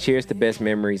up, man. Cheers to Best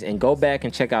Memories, and go back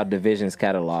and check out Division's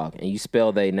catalog, and you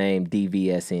spell their name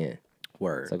DVSN.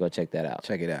 Word. So go check that out.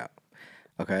 Check it out.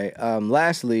 Okay.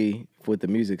 Lastly, with the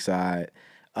music side,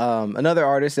 another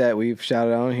artist that we've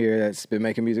shouted on here that's been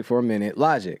making music for a minute,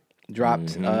 Logic,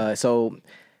 dropped. So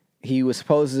he was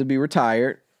supposed to be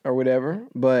retired or whatever,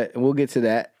 but we'll get to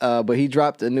that. But he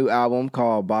dropped a new album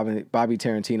called Bobby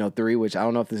Tarantino 3, which I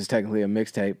don't know if this is technically a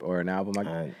mixtape or an album.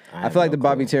 I feel like the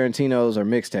Bobby Tarantinos are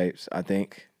mixtapes, I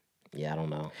think. Yeah, I don't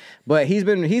know. But he's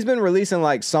been releasing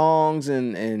like songs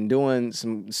and doing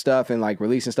some stuff and like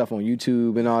releasing stuff on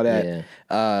YouTube and all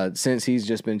that since he's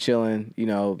just been chilling,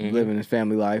 living his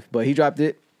family life. But he dropped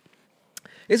it.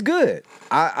 It's good.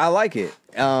 I like it.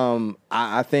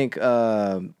 I think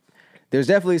there's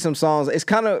definitely some songs. It's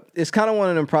kind of one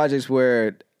of them projects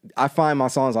where I find my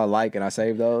songs I like and I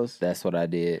save those. That's what I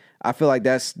did. I feel like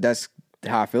that's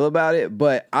how I feel about it.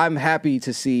 But I'm happy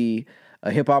to see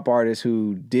a hip hop artist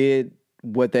who did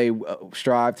what they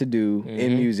strive to do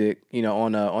in music,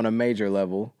 on a major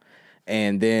level,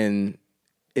 and then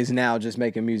is now just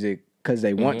making music because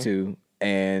they want to,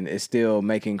 and is still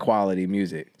making quality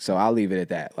music. So I'll leave it at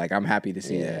that. Like, I'm happy to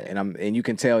see that, and you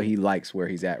can tell he likes where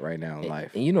he's at right now in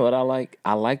life. And you know what I like?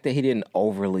 I like that he didn't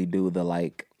overly do the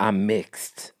like I'm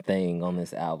mixed thing on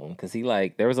this album, because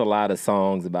there was a lot of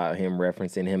songs about him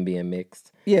referencing him being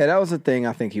mixed. Yeah, that was the thing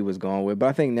I think he was going with. But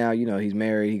I think now, he's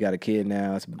married, he got a kid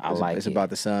now. It's about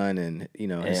the son, and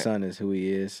his son is who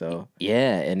he is. So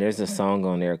yeah, and there's a song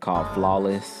on there called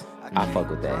Flawless. I fuck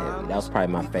with that heavy. That was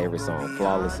probably my favorite song.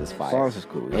 Flawless is fire. Flawless is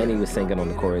cool. Yeah. And he was singing on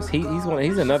the chorus. He's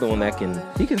another one that can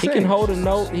sing. Hold a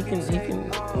note. He can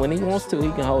when he wants to,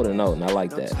 he can hold a note, and I like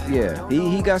that. Yeah,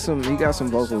 he got some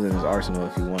vocals in his arsenal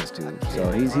if he wants to.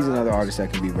 So he's another artist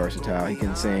that can be versatile. He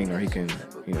can sing, or he can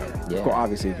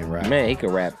obviously he can rap. Man, he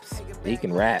can rap. He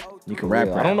can rap. You can rap.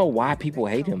 I don't know why people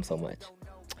hate him so much.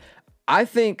 I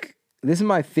think this is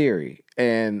my theory.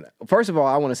 And first of all,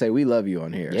 I want to say we love you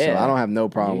on here. So I don't have no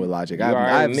problem with Logic.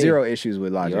 I have zero issues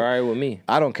with Logic. You're all right with me.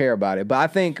 I don't care about it. But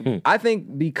I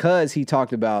think because he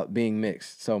talked about being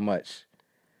mixed so much,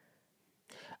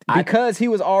 because he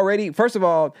was already, first of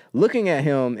all, looking at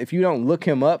him, if you don't look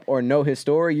him up or know his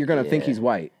story, you're going to think he's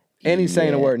white. And he's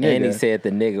saying the word nigga. And he said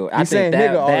the nigga. I think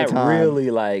that, all the time.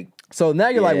 Really So now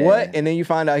you're like, what? And then you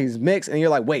find out he's mixed, and you're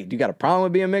like, wait, you got a problem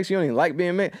with being mixed? You don't even like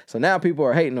being mixed? So now people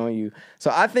are hating on you.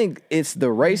 So I think it's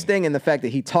the race thing and the fact that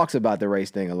he talks about the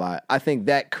race thing a lot. I think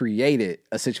that created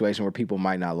a situation where people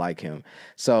might not like him.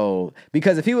 So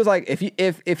because if he was like, if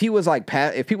he was like,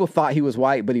 if people thought he was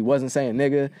white but he wasn't saying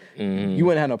nigga, you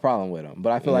wouldn't have no problem with him.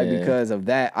 But I feel like because of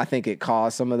that, I think it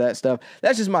caused some of that stuff.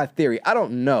 That's just my theory. I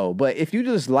don't know, but if you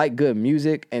just like good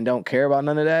music and don't care about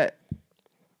none of that,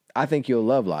 I think you'll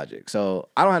love Logic. So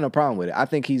I don't have no problem with it. I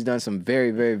think he's done some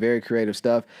very, very, very creative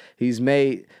stuff. He's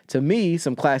made, to me,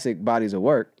 some classic bodies of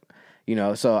work.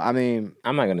 So I mean,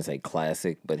 I'm not gonna say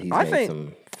classic, but he's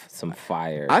made some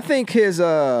fire. I think his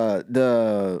I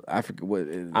forget what.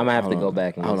 I'm gonna have to go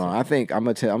back and hold on. I think I'm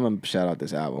gonna shout out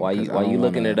this album. While you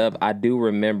looking it up, I do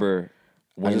remember.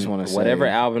 I just want to say whatever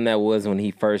album that was when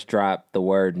he first dropped the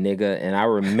word nigga, and I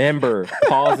remember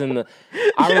pausing the.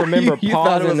 I remember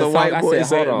pausing the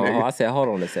song. I said, hold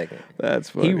on a second. That's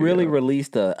funny. He really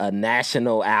released a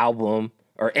national album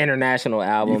or international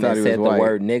album that said the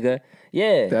word nigga.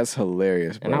 Yeah, that's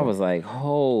hilarious, bro. And I was like,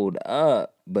 hold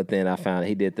up. But then I found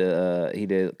he did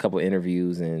a couple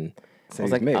interviews, and I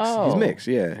was like, mixed. Oh. He's mixed.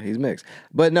 Yeah, he's mixed.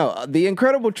 But no, The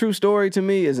Incredible True Story to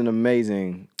me is an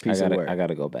amazing piece of work. I got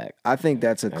to go back. I think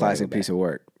that's a classic piece of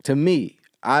work. To me,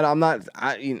 I'm not,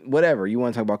 whatever, you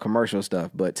want to talk about commercial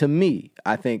stuff, but to me,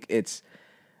 I think it's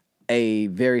a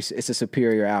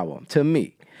superior album. To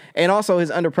me. And also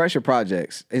his Under Pressure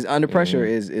projects. His Under Pressure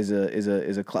is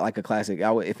like a classic.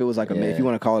 If it was like if you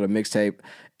want to call it a mixtape,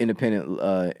 independent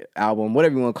album,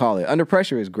 whatever you want to call it, Under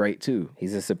Pressure is great too.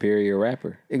 He's a superior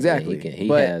rapper. Exactly. He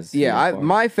has.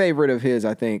 My favorite of his,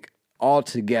 I think,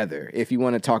 altogether, if you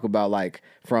want to talk about like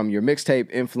from your mixtape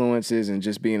influences and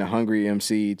just being a hungry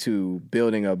MC to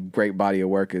building a great body of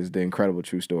work, is The Incredible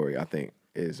True Story, I think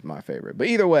is my favorite. But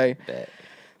either way,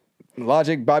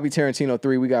 Logic, Bobby Tarantino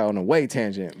 3, we got on a way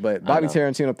tangent, but Bobby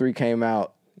Tarantino 3 came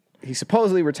out. He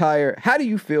supposedly retired. How do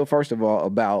you feel, first of all,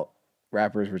 about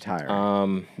rappers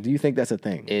retiring? Do you think that's a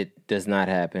thing? It does not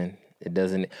happen. It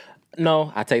doesn't.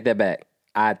 No, I take that back.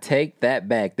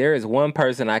 There is one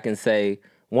person I can say,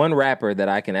 one rapper that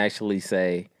I can actually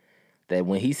say that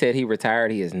when he said he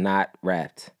retired, he has not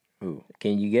rapped. Who?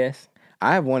 Can you guess?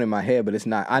 I have one in my head, but it's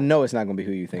not. I know it's not going to be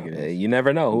who you think it is. You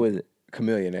never know. Who is it?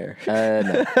 Chamillionaire.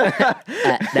 No.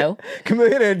 No.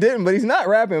 Chamillionaire didn't, but he's not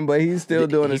rapping, but he's still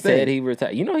doing his thing. He said he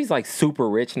retired. You know he's like super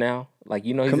rich now. Like,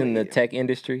 you know he's in the tech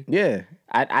industry. Yeah.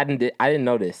 I didn't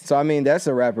know this. So I mean, that's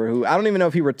a rapper who I don't even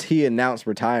know if he announced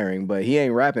retiring, but he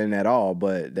ain't rapping at all.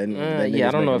 But then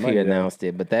I don't know if he announced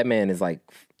it, but that man is like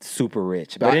super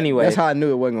rich. But anyway, that's how I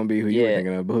knew it wasn't gonna be who you were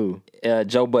thinking of. But who?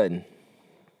 Joe Budden.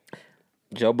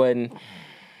 Joe Budden.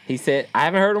 He said, I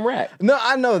haven't heard him rap. No,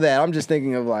 I know that. I'm just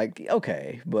thinking of like,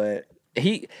 okay, but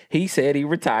he said he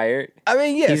retired. I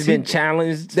mean, yes, he's been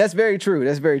challenged. That's very true.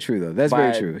 That's very true, though. That's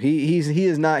very true. He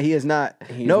is not.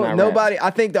 Nobody.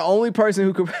 I think the only person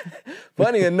who could.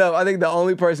 Funny enough, I think the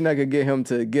only person that could get him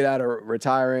to get out of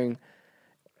retiring,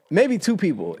 maybe two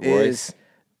people, is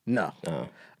no.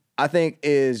 I think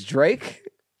is Drake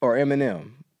or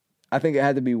Eminem. I think it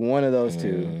had to be one of those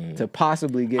two to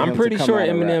possibly get him to come out. I'm pretty sure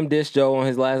Eminem dissed Joe on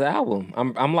his last album.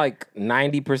 I'm like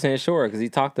 90% sure because he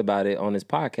talked about it on his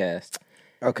podcast.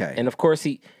 Okay. And of course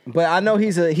but I know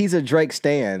he's a Drake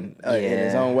stan in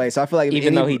his own way. So I feel like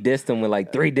even though he dissed him with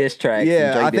like 3 diss tracks.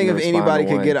 Yeah, I think if anybody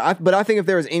could but I think if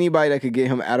there was anybody that could get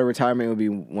him out of retirement, it would be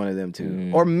one of them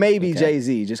two. Or maybe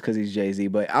Jay-Z, just because he's Jay-Z.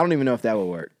 But I don't even know if that would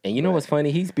work. And you know what's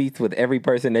funny? He's beefed with every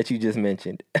person that you just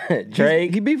mentioned.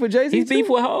 Drake. He beefed with Jay-Z. He's beefed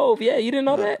with Hov. Yeah, you didn't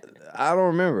know that? I don't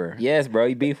remember. Yes, bro.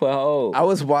 He beefed with Hov. I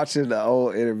was watching the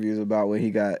old interviews about when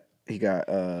he got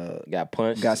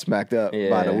punched, got smacked up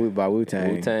by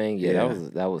Wu-Tang. Wu-Tang, yeah.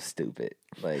 that was stupid.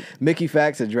 Like Mickey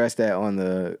Fax addressed that on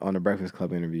the Breakfast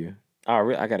Club interview. Oh,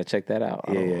 really? I gotta check that out.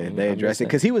 Yeah, they addressed it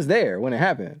because he was there when it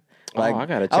happened. Like, I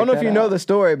gotta. I don't know if you know the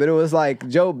story, but it was like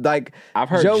Joe. Like I've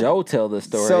heard Joe tell the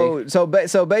story. So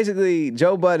basically,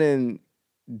 Joe Budden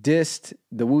dissed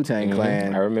the Wu-Tang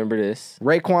Clan. I remember this.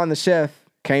 Raekwon the Chef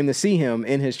came to see him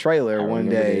in his trailer one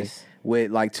day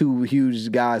with like 2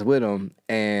 huge guys with him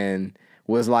and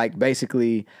was like,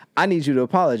 basically, I need you to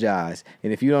apologize.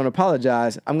 And if you don't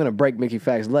apologize, I'm going to break Mickey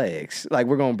Fax's legs. Like,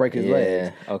 we're going to break his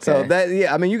legs. Okay. So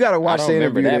I mean, you got to watch the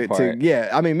interview to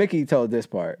I mean, Mickey told this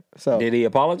part. So did he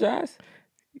apologize?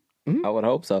 I would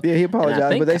hope so. Yeah, he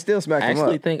apologized, but they still smacked him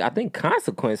up. I think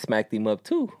Consequence smacked him up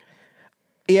too.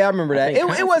 Yeah, I remember that.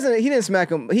 It wasn't. He didn't smack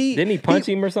him. Didn't he punch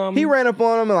him or something? He ran up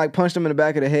on him and like punched him in the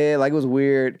back of the head. Like it was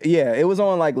weird. Yeah, it was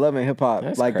on like Love and Hip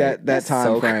Hop. Like that time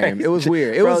so frame. Crazy. It was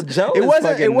weird. It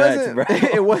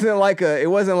wasn't like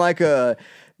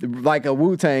a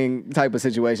Wu-Tang type of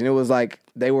situation. It was like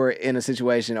they were in a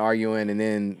situation arguing, and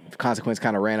then Consequence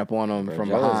kind of ran up on them from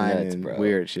behind and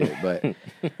weird shit. But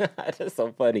that's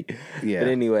so funny. Yeah. But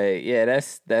anyway, yeah,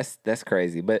 that's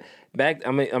crazy. But back,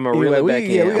 I'm a reel it back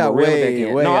in. Yeah, we got way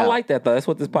No, out. I like that though. That's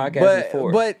what this podcast is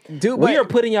for. We are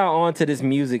putting y'all onto this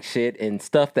music shit and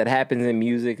stuff that happens in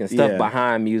music and stuff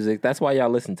behind music. That's why y'all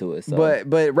listen to it. So.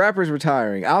 But rappers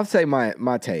retiring, I'll say my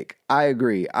take. I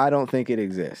agree. I don't think it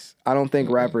exists. I don't think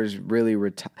rappers really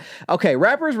retire. Okay,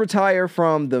 rappers retire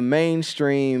from the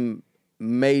mainstream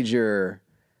major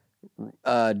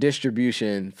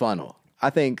distribution funnel. I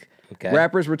think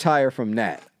rappers retire from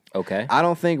that. Okay. I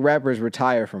don't think rappers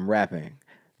retire from rapping.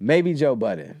 Maybe Joe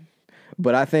Budden.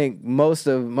 But I think most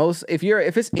if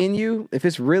it's in you, if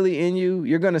it's really in you,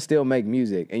 you're gonna still make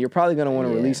music. And you're probably gonna want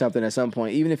to release something at some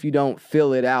point, even if you don't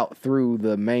fill it out through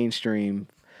the mainstream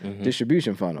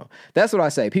distribution funnel. That's what I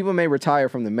say. People may retire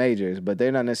from the majors, but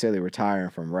they're not necessarily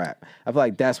retiring from rap. I feel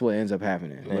like that's what ends up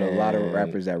happening with a lot of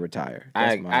rappers that retire.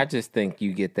 I just think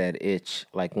you get that itch.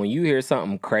 Like when you hear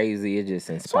something crazy, it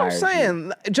just inspires. That's what I'm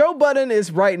saying. Joe Budden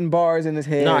is writing bars in his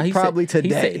head today. He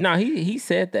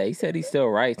said that. He said he still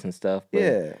writes and stuff.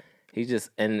 But he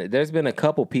just, and there's been a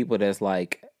couple people that's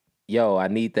like, yo, I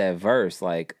need that verse,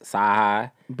 like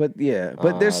Sci-Hi. But yeah,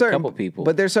 but there's A certain couple people.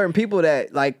 But there's certain people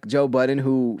that like Joe Budden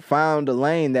who found a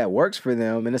lane that works for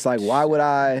them, and it's like, why would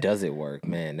I? Does it work,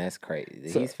 man? That's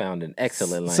crazy. He's found an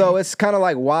excellent lane. So it's kind of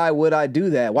like, why would I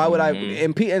do that? Why would I?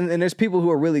 And there's people who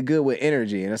are really good with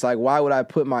energy, and it's like, why would I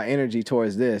put my energy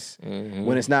towards this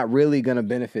when it's not really gonna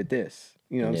benefit this?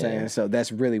 You know what I'm saying? So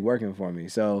that's really working for me.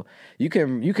 So you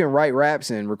can write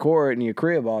raps and record in your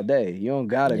crib all day. You don't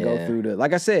gotta go through the.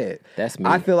 Like I said, that's me.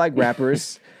 I feel like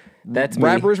rappers.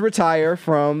 Rappers retire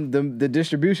from the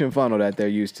distribution funnel that they're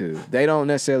used to. They don't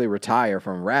necessarily retire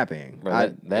from rapping.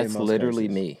 Bro, that's literally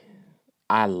me.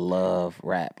 I love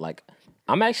rap. Like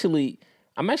I'm actually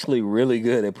really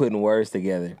good at putting words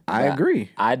together. I agree.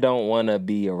 I don't want to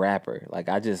be a rapper. Like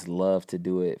I just love to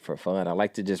do it for fun. I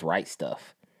like to just write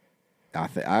stuff.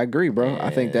 I agree, bro. Yeah.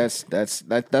 I think that's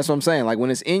what I'm saying. Like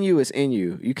when it's in you, it's in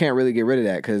you. You can't really get rid of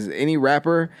that because any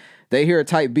rapper, they hear a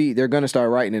tight beat, they're gonna start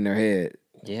writing in their head.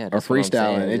 Yeah, or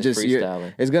freestyling. It just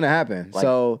it's gonna happen. Like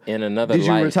so in another did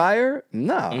life, you retire?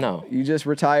 No. You just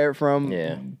retired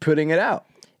from putting it out.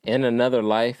 In another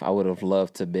life, I would have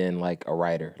loved to been like a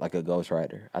writer, like a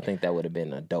ghostwriter. I think that would have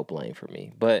been a dope lane for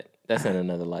me. But that's in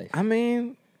another life. I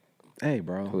mean, hey,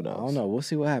 bro. Who knows? I don't know. We'll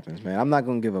see what happens, man. I'm not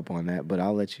gonna give up on that, but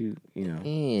I'll let you.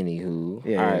 Anywho,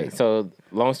 yeah. All right. So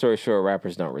long story short,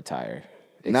 rappers don't retire.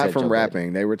 Not from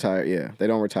rapping. They retire. Yeah, they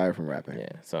don't retire from rapping.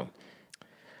 Yeah. So.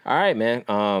 All right, man.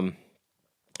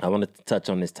 I want to touch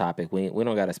on this topic. We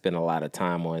don't got to spend a lot of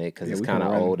time on it because it's kind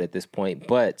of old at this point.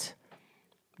 But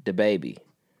DaBaby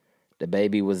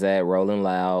was at Rolling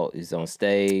Loud. He's on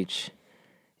stage,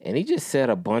 and he just said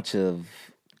a bunch of.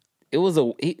 He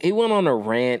went on a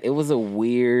rant. It was a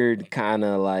weird kind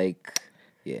of like.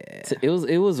 Yeah.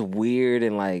 It was weird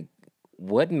and like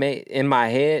what made in my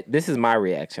head. This is my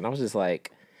reaction. I was just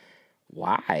like.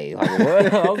 Why? Like,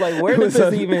 what? I was like, where did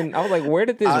this even? I was like, where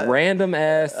did this random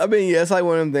ass? I mean, yeah, it's like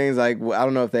one of them things. Like, I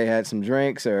don't know if they had some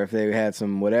drinks or if they had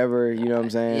some whatever. You know what I'm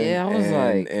saying? Yeah, I was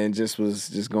and was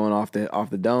just going off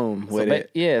the dome with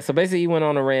it. Yeah, so basically, he went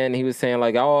on a rant. And he was saying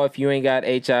like, oh, if you ain't got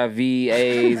HIV,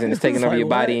 AIDS, and it's taking over your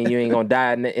body, and you ain't gonna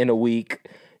die in a week,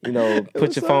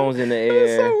 put your phones in the air.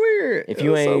 It's so weird. If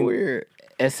you ain't so weird.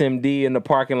 SMD in the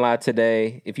parking lot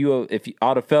today. If you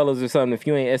all the fellas or something, if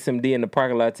you ain't SMD in the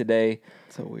parking lot today,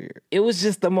 so weird. It was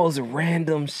just the most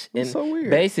random and so weird.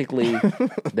 Basically,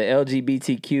 the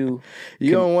LGBTQ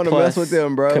you don't want to mess with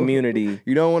them, bro. Community.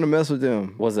 You don't want to mess with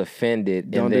them. Was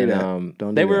offended. Don't do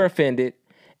that. They were offended,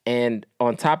 and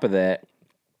on top of that,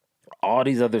 all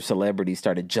these other celebrities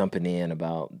started jumping in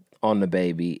about. On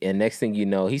DaBaby, and next thing you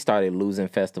know, he started losing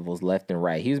festivals left and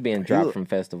right. He was being dropped from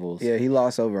festivals. Yeah, he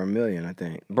lost over 1 million, I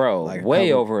think. Bro, like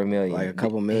way over 1 million. Like a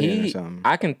couple million or something.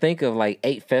 I can think of like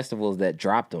 8 festivals that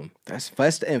dropped him. That's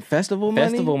festival money?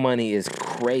 Festival money is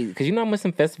crazy. Because you know how much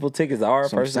some festival tickets are,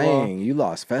 first of all? You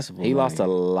lost festival money. He lost a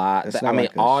lot. I mean,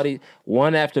 all these,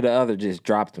 one after the other just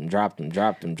dropped him. I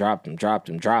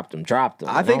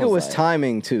think it was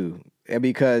timing, too.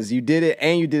 Because you did it,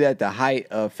 and you did it at the height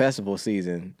of festival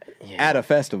season at a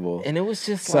festival, and it was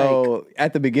just so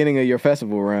at the beginning of your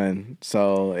festival run.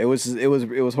 So it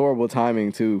was horrible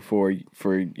timing too for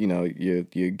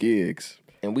your gigs.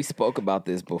 And we spoke about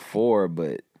this before,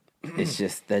 but it's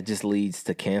just that just leads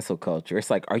to cancel culture. It's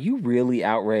like, are you really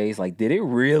outraged? Like, did it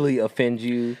really offend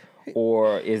you,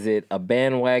 or is it a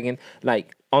bandwagon?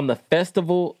 Like on the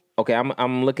festival, okay,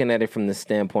 I'm looking at it from the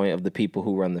standpoint of the people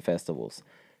who run the festivals.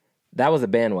 That was a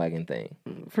bandwagon thing.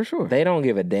 For sure. They don't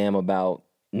give a damn about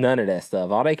none of that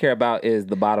stuff. All they care about is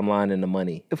the bottom line and the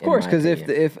money. Of course, because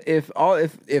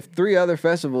if 3 other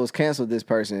festivals canceled this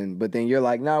person, but then you're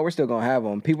like, nah, we're still gonna have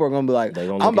them. People are gonna be like,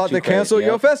 I'm about to cancel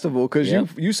your festival because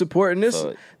you supporting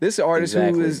this artist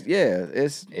who is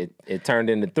it turned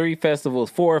into 3 festivals,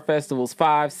 4 festivals,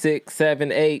 5, 6,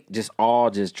 7, 8,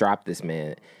 just dropped this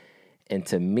man. And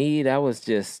to me, that was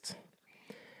just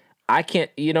I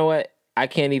can't. You know what? I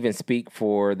can't even speak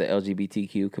for the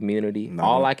LGBTQ community. No,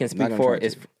 all I can speak for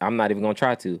is I'm not even going to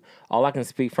try to. All I can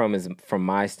speak from is from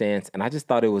my stance, and I just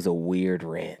thought it was a weird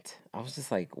rant. I was just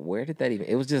like, where did that even?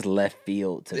 It was just left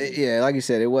field to me. Yeah, like you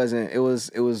said, it wasn't. It was.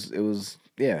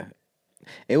 Yeah,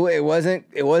 it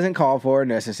wasn't called for,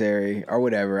 necessary, or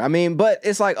whatever. I mean, but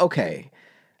it's like, okay,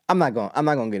 I'm not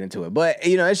gonna get into it. But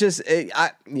it's just, it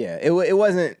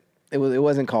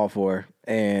wasn't called for,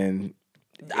 and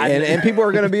people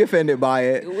are gonna be offended by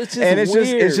it. It was just and it's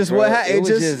weird, just bro. what happened.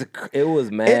 It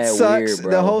was mad. It sucks. Weird,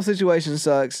 bro. The whole situation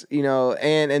sucks,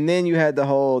 and then you had the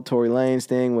whole Tory Lanez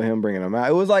thing with him bringing him out.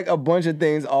 It was like a bunch of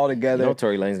things all together.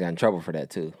 Tory Lanez got in trouble for that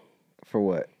too. For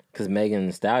what? Because Megan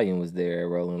Thee Stallion was there at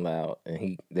Rolling Loud,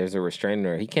 and there's a restraining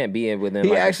order. He can't be within.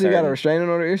 He like actually a certain, got a restraining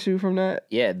order issue from that.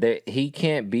 Yeah, he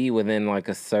can't be within like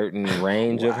a certain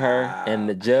range of her, and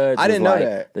the judge. I didn't know like,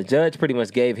 that. The judge pretty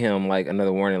much gave him like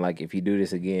another warning, like if you do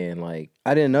this again, like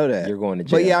I didn't know that you're going to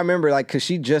jail. But yeah, I remember like because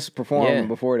she just performed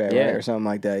before that, Yeah. right, or something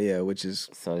like that. Yeah, which is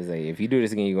so he's like, if you do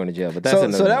this again, you're going to jail. But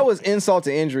that's so that was insult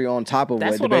to injury on top of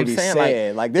That's what what the baby I'm saying.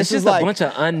 said. Like this it's is just like a bunch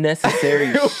of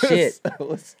unnecessary shit.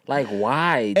 was- Like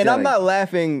why? And I'm Like, not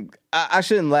laughing. I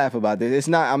shouldn't laugh about this. It's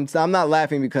not. I'm not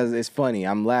laughing because it's funny.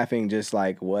 I'm laughing just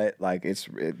like what, like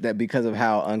that because of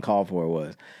how uncalled for it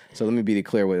was. So let me be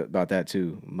clear about that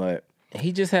too. But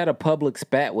he just had a public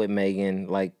spat with Megan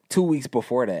like 2 weeks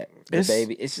before that. The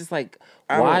baby. It's just like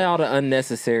why all the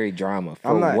unnecessary drama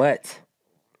for what?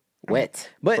 What?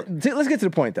 But let's get to the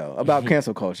point though about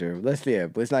cancel culture. Let's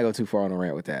not go too far on a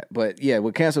rant with that. But yeah,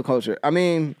 with cancel culture, I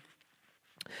mean,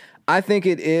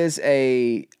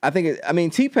 T-Pain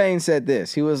said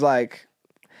this. He was like,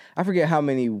 I forget how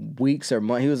many weeks or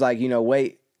months. He was like,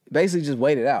 wait, basically just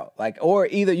wait it out. Like, or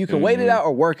either you can wait it out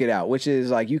or work it out, which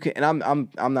is like you can. And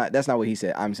I'm not. That's not what he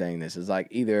said. I'm saying this is like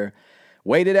either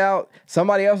wait it out.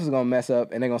 Somebody else is gonna mess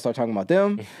up and they're gonna start talking about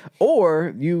them,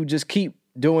 or you just keep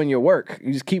doing your work.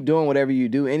 You just keep doing whatever you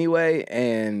do anyway,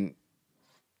 and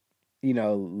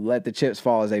let the chips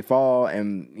fall as they fall,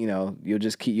 and you'll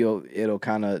just it'll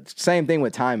kind of same thing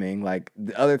with timing. Like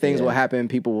the other things will happen,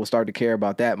 people will start to care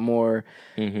about that more.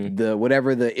 The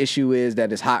whatever the issue is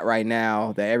that is hot right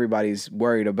now that everybody's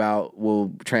worried about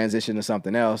will transition to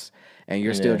something else, and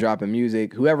you're still dropping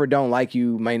music. Whoever don't like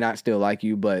you may not still like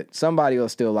you, but somebody will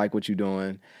still like what you're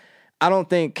doing. I don't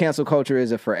think cancel culture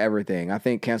is a forever thing. I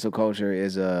think cancel culture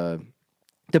is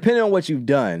depending on what you've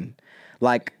done.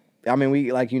 Like, I mean,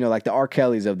 like the R.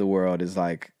 Kellys of the world is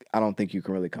like, I don't think you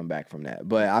can really come back from that.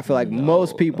 But I feel like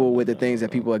most people with the things that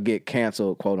people get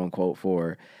canceled, quote unquote,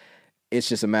 for, it's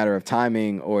just a matter of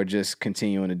timing or just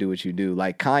continuing to do what you do.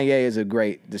 Like Kanye is a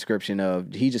great description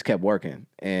of, he just kept working,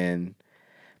 and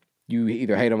you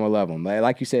either hate him or love him.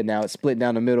 Like you said, now it's split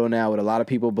down the middle now with a lot of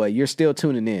people, but you're still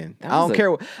tuning in. I don't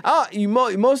care.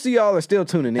 Most of y'all are still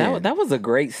tuning in. That was a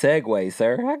great segue,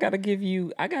 sir. I gotta give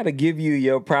you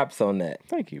your props on that.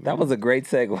 Thank you. That was a great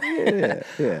segue.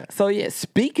 Yeah. So yeah,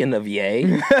 speaking of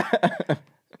Ye,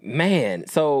 man.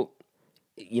 So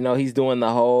he's doing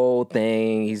the whole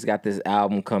thing. He's got this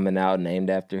album coming out named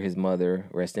after his mother.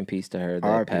 Rest in peace to her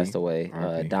that passed away.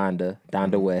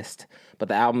 Donda West. But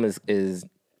the album is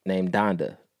named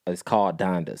Donda. It's called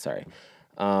Donda, sorry.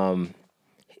 And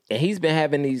he's been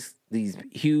having these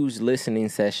huge listening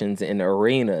sessions in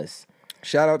arenas.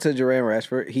 Shout out to Jermaine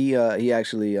Rashford. He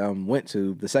actually went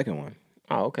to the second one.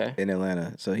 Oh, okay. In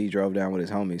Atlanta. So he drove down with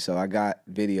his homies. So I got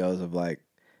videos of like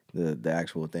the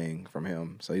actual thing from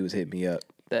him. So he was hitting me up.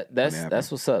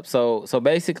 That's what's up. So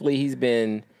basically he's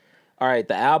been, all right,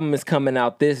 the album is coming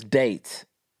out this date.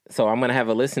 So I'm gonna have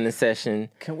a listening session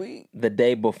the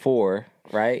day before,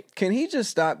 right? Can he just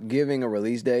stop giving a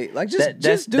release date? Like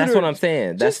that's what I'm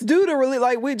saying. Just do the release.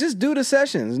 Like we just do the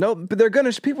sessions. No, but you're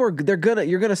gonna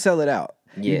sell it out.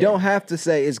 Yeah. You don't have to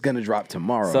say it's gonna drop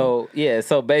tomorrow.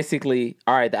 So basically,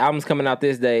 all right, the album's coming out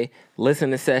this day.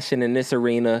 Listen to session in this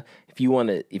arena. If you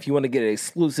wanna get an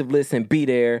exclusive listen, be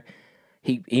there.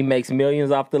 He makes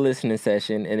millions off the listening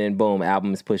session, and then boom,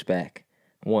 album is pushed back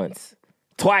once,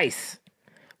 twice.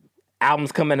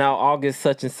 Album's coming out August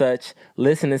such and such.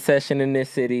 Listening session in this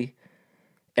city.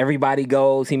 Everybody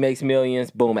goes. He makes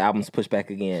millions. Boom, album's pushed back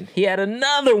again. He had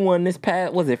another one this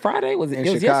past, was it Friday? It was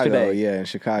yesterday. Yeah, in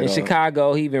Chicago. In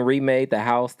Chicago, he even remade the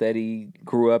house that he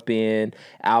grew up in.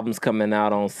 Album's coming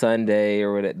out on Sunday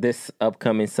or whatever, this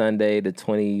upcoming Sunday, the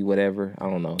 20 whatever.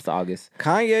 I don't know. It's August.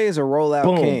 Kanye is a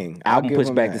rollout king. Album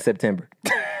pushed back to September.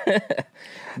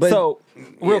 So,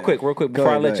 real quick, before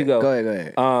I let you go. Go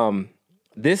ahead.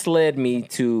 This led me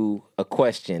to a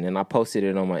question, and I posted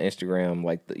it on my Instagram.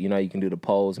 Like, you can do the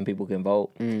polls and people can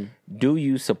vote. Do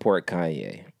you support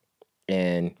Kanye?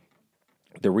 And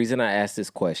the reason I asked this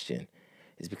question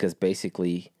is because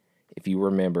basically, if you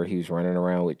remember, he was running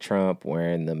around with Trump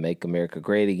wearing the Make America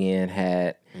Great Again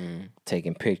hat,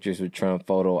 taking pictures with Trump,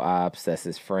 photo ops, that's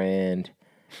his friend,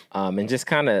 and just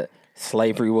kind of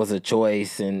slavery was a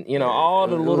choice, and all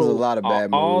the little, a lot of bad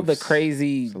moves. All the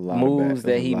crazy moves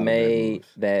that he made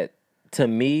that to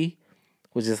me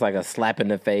was just like a slap in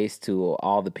the face to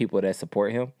all the people that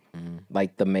support him,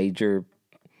 like the major,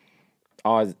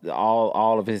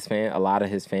 all of his fans, a lot of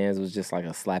his fans was just like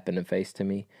a slap in the face to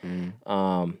me.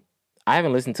 I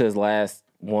haven't listened to his last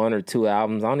one or two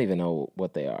albums. I don't even know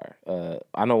what they are.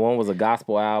 I know one was a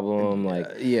gospel album. Like,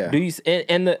 yeah. Do you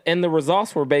and the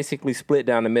results were basically split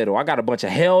down the middle. I got a bunch of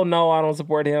hell no, I don't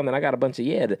support him, and I got a bunch of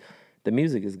the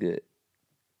music is good.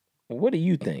 What do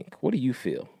you think? What do you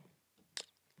feel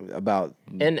about?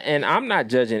 And I'm not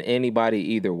judging anybody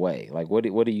either way. Like, what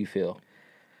do you feel?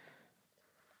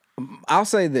 I'll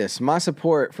say this: my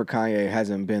support for Kanye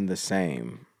hasn't been the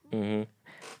same, Mm-hmm.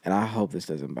 and I hope this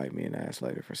doesn't bite me in the ass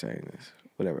later for saying this.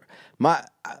 Whatever.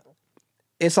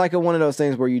 It's like one of those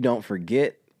things where you don't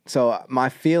forget. So my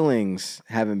feelings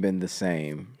haven't been the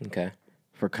same. Okay.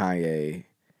 For Kanye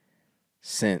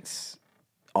since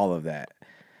all of that.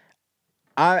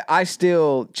 I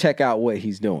still check out what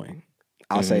he's doing.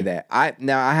 I'll say that. I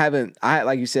haven't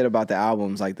like you said about the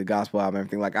albums, like the gospel album,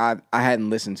 everything. Like I hadn't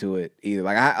listened to it either.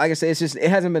 Like I said, it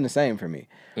hasn't been the same for me.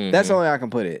 Mm-hmm. That's the only way I can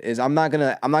put it. Is I'm not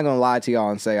gonna lie to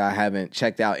y'all and say I haven't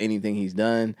checked out anything he's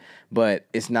done, but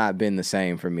it's not been the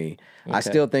same for me. Okay. I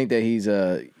still think that he's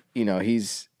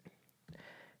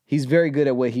he's very good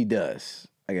at what he does,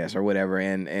 I guess, or whatever.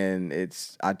 And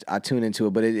it's I tune into it,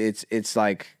 but it's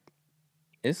like.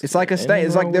 It's like a stain.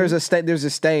 It's like there's a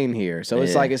stain here. So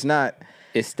it's like it's not.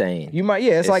 It's stained. You might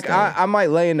it's like I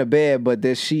might lay in the bed, but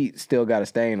this sheet still got a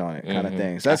stain on it, kind of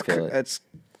thing. So that's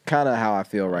kind of how I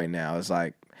feel right now. It's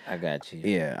like I got you.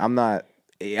 Yeah, I'm not.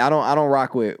 I don't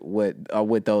rock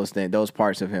with those things, those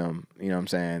parts of him. You know what I'm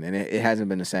saying? And it hasn't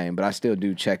been the same, but I still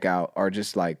do check out or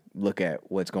just like look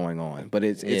at what's going on. But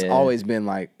it's always been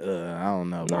like I don't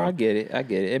know. Bro. No, I get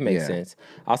it. It makes sense.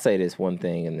 I'll say this one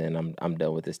thing, and then I'm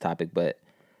done with this topic, but.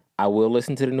 I will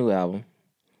listen to the new album.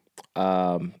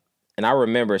 And I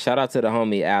remember, shout out to the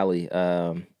homie Allie.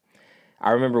 I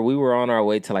remember we were on our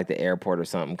way to like the airport or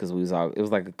something because it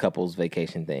was like a couple's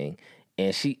vacation thing.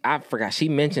 And I forgot, she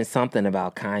mentioned something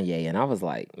about Kanye. And I was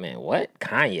like, man, what?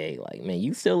 Kanye? Like, man,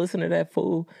 you still listen to that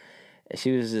fool? And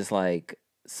she was just like,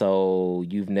 so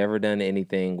you've never done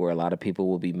anything where a lot of people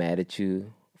will be mad at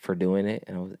you for doing it?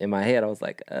 And in my head, I was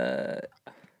like,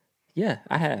 yeah,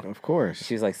 I have. Of course.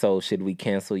 She was like, so should we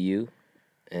cancel you?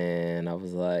 And I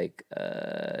was like,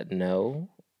 no.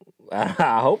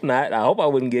 I hope not. I hope I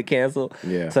wouldn't get canceled.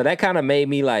 Yeah. So that kind of made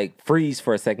me like freeze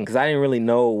for a second because I didn't really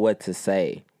know what to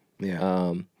say.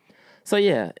 Yeah. So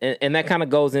yeah, and that kind of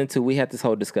goes into, we had this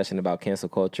whole discussion about cancel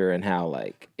culture and how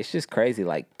like, it's just crazy.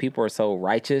 Like people are so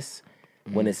righteous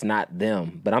when it's not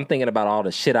them. But I'm thinking about all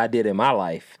the shit I did in my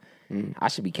life. I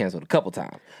should be canceled a couple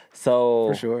times. So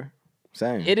for sure.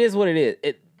 Same. It is what it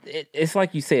is. It's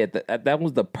like you said, that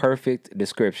was the perfect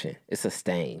description. It's a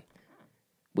stain.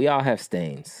 We all have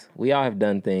stains. We all have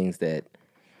done things that,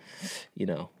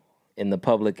 in the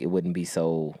public, it wouldn't be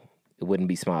smiled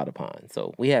upon.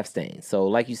 So we have stains. So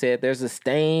like you said, there's a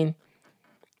stain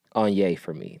on Ye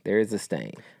for me. There is a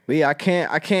stain. But yeah, I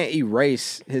can't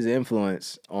erase his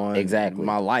influence on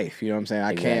my life. You know what I'm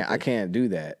saying? I can't do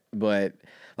that. But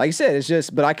like you said, it's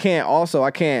just, but I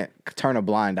can't turn a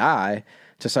blind eye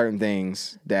to certain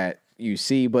things that you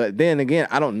see. But then again,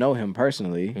 I don't know him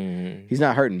personally. Mm-hmm. He's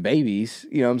not hurting babies.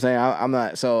 You know what I'm saying? I'm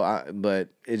not, but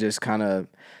it just kind of,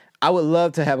 I would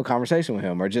love to have a conversation with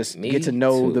him or just get to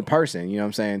know the person, you know what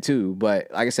I'm saying, too. But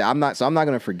like I said, I'm not going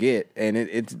to forget. And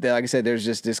it's like I said, there's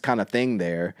just this kind of thing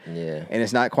there. Yeah. And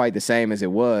it's not quite the same as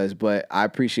it was, but I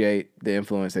appreciate the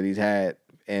influence that he's had.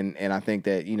 And I think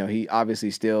that, he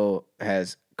obviously still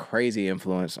has crazy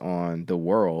influence on the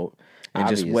world. And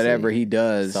obviously, just whatever he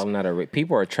does. So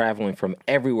people are traveling from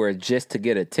everywhere just to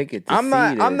get a ticket to I'm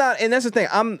not, and that's the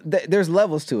thing. There's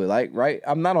levels to it, like, right?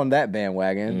 I'm not on that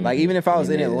bandwagon. Mm-hmm. Like, even if I was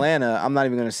in Atlanta, I'm not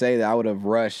even going to say that I would have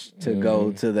rushed to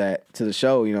go to the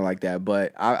show, like that.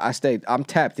 But I'm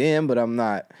tapped in, but I'm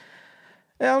not,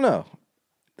 I don't know.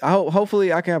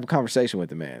 Hopefully I can have a conversation with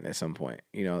the man at some point.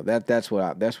 That's where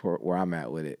I'm at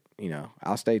with it.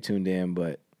 I'll stay tuned in,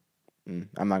 but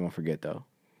I'm not going to forget though.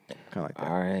 Kind of like that.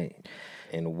 All right.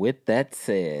 And with that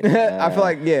said, I feel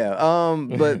like,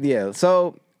 but yeah.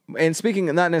 So, and speaking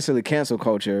of not necessarily cancel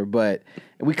culture, but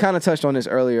we kind of touched on this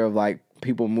earlier of like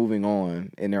people moving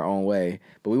on in their own way.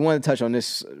 But we want to touch on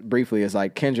this briefly. Is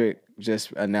like Kendrick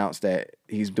just announced that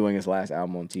he's doing his last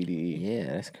album on TDE. Yeah,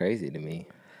 that's crazy to me.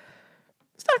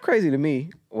 It's not crazy to me.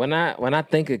 When I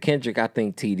think of Kendrick, I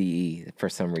think TDE for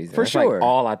some reason. For That's sure. Like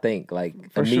all I think,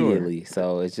 like for immediately. Sure.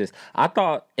 So it's just, I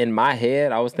thought in my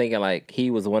head, I was thinking like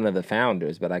he was one of the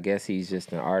founders, but I guess he's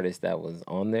just an artist that was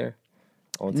on there.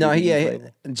 On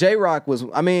J-Rock was,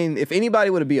 I mean, if anybody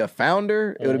would be a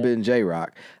founder, it would have been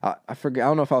J-Rock. I forget, I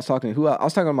don't know if I was talking to who. I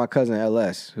was talking to my cousin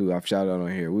LS, who I've shouted out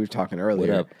on here. We were talking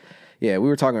earlier. What up? Yeah, we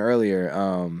were talking earlier.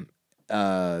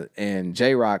 And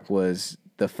J-Rock was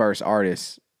the first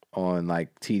artist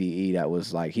like TDE that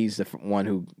was like he's the one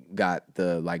who got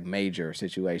the like major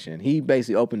situation. He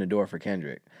basically opened the door for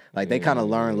Kendrick. Like they kind of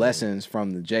learned lessons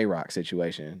from the J-Rock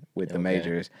situation with the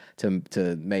majors to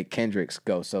make Kendrick's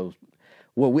go so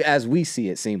well as we see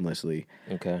it seamlessly.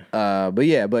 Okay. But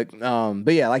yeah,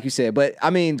 like you said, but I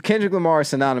mean Kendrick Lamar is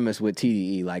synonymous with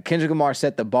TDE. Like Kendrick Lamar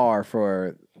set the bar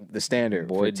for the standard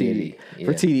for TDE.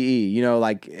 For TDE, you know,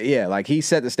 like he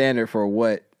set the standard for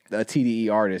what a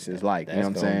TDE artist is like. That's you know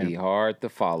what I'm saying? Gonna be hard to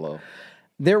follow.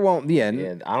 There won't be.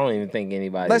 Yeah, I don't even think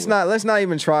anybody. Let's not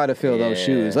even try to fill those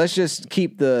shoes. Let's just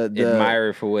keep the admire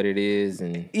it for what it is,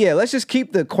 and let's just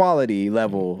keep the quality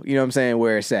level. You know what I'm saying?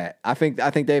 Where it's at. I think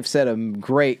they've set a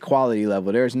great quality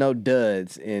level. There's no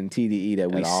duds in TDE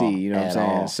that we see. You know what I'm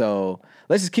saying? So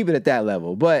let's just keep it at that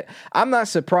level. But I'm not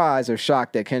surprised or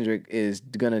shocked that Kendrick is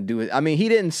gonna do it. I mean, he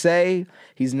didn't say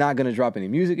he's not gonna drop any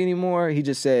music anymore. He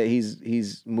just said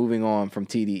he's moving on from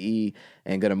TDE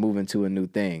and gonna move into a new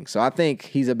thing. So I think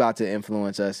he's about to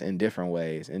influence us in different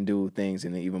ways and do things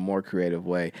in an even more creative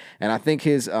way. And I think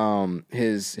his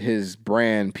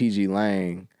brand PG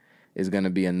Lang is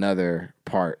gonna be another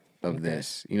part of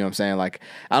this. You know what I'm saying? Like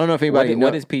I don't know if anybody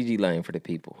what is PG Lang for the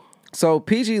people? So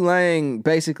PG Lang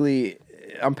basically,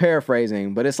 I'm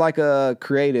paraphrasing, but it's like a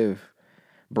creative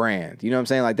brand. You know what I'm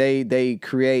saying? Like they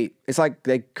create. It's like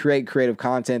they create creative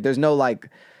content. There's no like.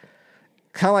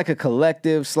 Kind of like a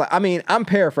collective. I mean, I'm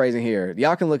paraphrasing here.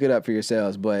 Y'all can look it up for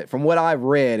yourselves. But from what I've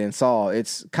read and saw,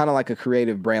 it's kind of like a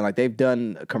creative brand. Like they've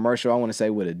done a commercial, I want to say,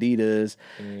 with Adidas.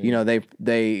 You know,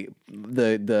 the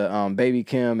Baby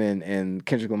Kim and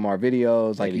Kendrick Lamar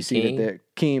videos. Like you see that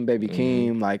they're Baby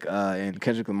Keem, like and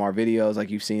Kendrick Lamar videos.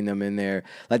 Like you've seen them in there.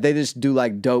 Like they just do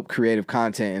like dope creative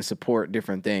content and support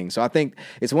different things. So I think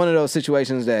it's one of those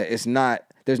situations that it's not.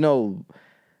 There's no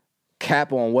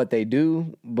cap on what they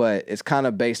do, but it's kind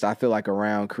of based, I feel like,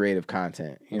 around creative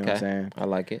content. You know what I'm saying? I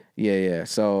like it. Yeah.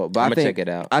 So, but I'm gonna check it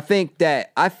out. I think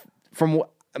that from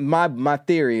my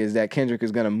theory is that Kendrick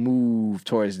is gonna move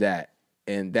towards that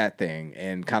and that thing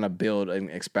and kind of build and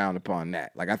expound upon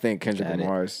that. Like I think Kendrick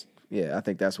Lamar's. Yeah, I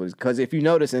think that's what. Because if you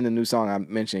notice in the new song I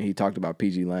mentioned, he talked about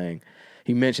PG Lang.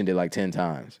 He mentioned it like 10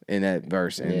 times in that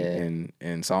verse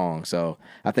in song. So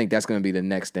I think that's gonna be the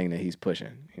next thing that he's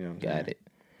pushing. You know, got it.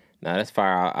 Now that's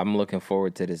fire. I'm looking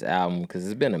forward to this album because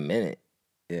it's been a minute.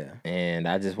 Yeah. And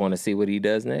I just want to see what he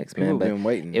does next, man. People have been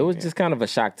waiting. It was just kind of a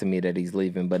shock to me that he's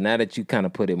leaving. But now that you kind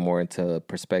of put it more into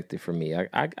perspective for me,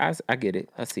 I get it.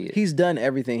 I see it. He's done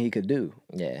everything he could do.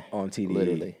 Yeah. On TDE.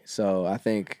 Literally. So I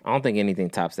don't think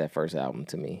anything tops that first album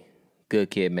to me.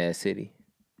 Good Kid, Mad City.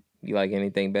 You like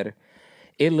anything better?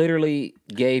 It literally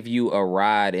gave you a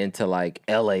ride into like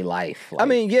LA life. Like, I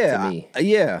mean, yeah, to me.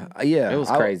 Yeah. It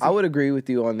was crazy. I would agree with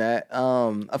you on that.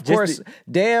 Of course,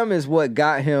 Damn is what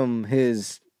got him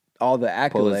all the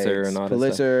accolades, Pulitzer and all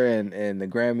that stuff. and the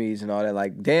Grammys and all that.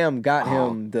 Like, Damn got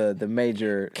him the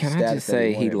major. Can I just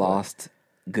say he lost?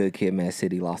 Good Kid, Mad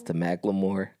City lost to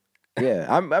Macklemore. Yeah,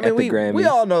 I mean, we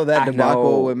all know that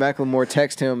debacle when Macklemore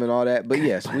texted him and all that. But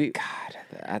yes, God.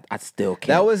 I still can't.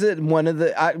 That was it. One of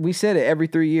we said it every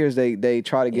 3 years they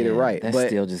try to get it right. That but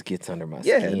still just gets under my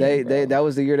skin. Yeah, they that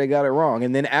was the year they got it wrong,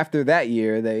 and then after that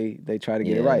year they try to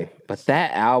get it right. But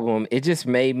that album, it just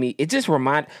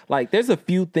like there's a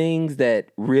few things that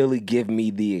really give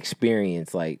me the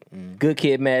experience, like Good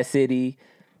Kid, Mad City,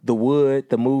 The Wood,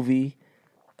 the movie,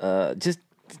 just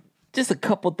a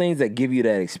couple things that give you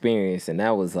that experience, and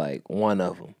that was like one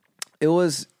of them. It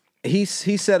was. He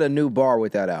set a new bar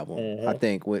with that album, I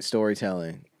think, with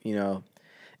storytelling, you know.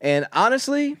 And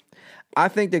honestly, I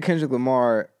think that Kendrick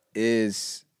Lamar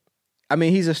he's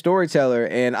a storyteller,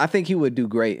 and I think he would do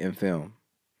great in film,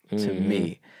 to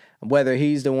me. Whether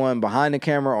he's the one behind the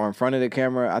camera or in front of the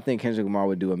camera, I think Kendrick Lamar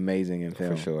would do amazing in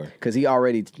film. For sure. Because he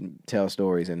already tells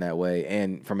stories in that way,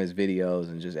 and from his videos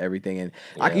and just everything. And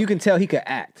you can tell he could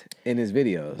act in his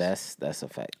videos. That's a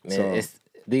fact. Man,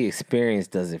 the experience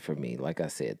does it for me. Like I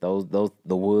said, those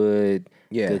The Wood,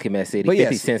 Good Kid, Mad City,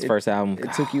 50 Cent's first album.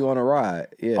 It took you on a ride.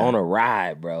 Yeah. On a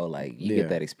ride, bro. Like you get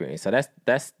that experience. So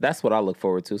that's what I look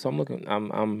forward to. So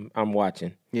I'm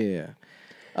watching. Yeah.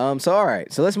 So all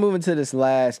right. So let's move into these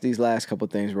last couple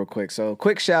things real quick. So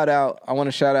quick shout out. I want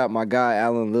to shout out my guy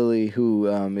Alan Lilly, who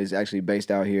is actually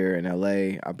based out here in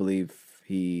LA. I believe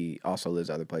he also lives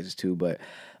other places too, but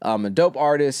a dope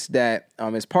artist that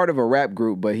is part of a rap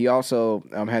group, but he also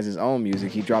has his own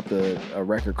music. He dropped a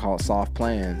record called Soft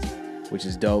Plans, which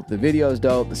is dope. The video is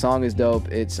dope. The song is dope.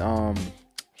 It's trying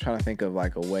to think of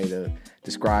like a way to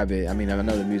describe it. I mean, I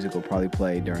know the music will probably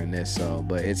play during this,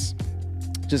 but it's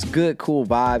just good, cool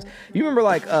vibes. You remember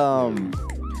like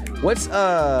what's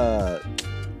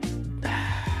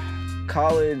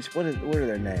college. What are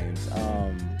their names?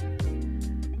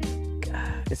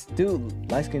 It's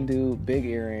dude, light skinned dude, big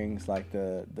earrings, like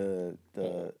the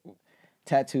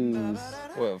tattoos.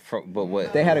 Well, but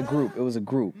what? They had a group. It was a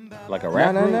group. Like a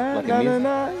rap group? Like a music?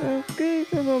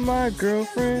 My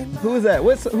girlfriend. Who is that?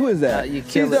 Who is that?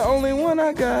 She's the only one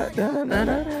I got.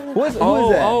 Who is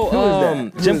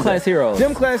that? Gym Class Heroes.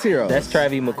 Gym Class Heroes. That's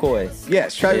Travis McCoy.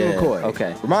 Yes, Travis McCoy.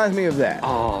 Okay. Reminds me of that.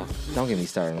 Oh, don't get me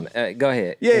started on that. Go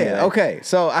ahead. Yeah, anyway. okay.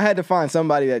 So I had to find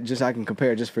somebody that just I can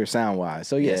compare just for sound wise.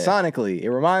 So yeah, sonically,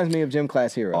 it reminds me of Gym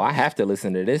Class Heroes. Oh, I have to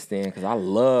listen to this then because I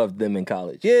loved them in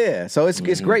college. Yeah, so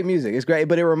it's great music. It's great,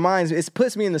 but it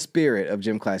puts me in the spirit of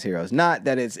Gym Class Heroes. Not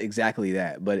that it's exactly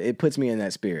that, but it puts me in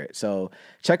that spirit. So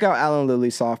check out Alan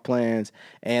Lilly's Soft Plans,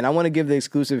 and I want to give the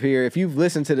exclusive here. If you've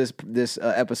listened to this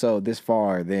episode this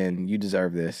far, then you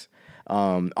deserve this.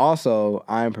 Also,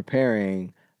 I'm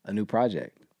preparing a new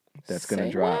project that's going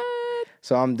to drop. What?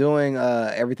 So I'm doing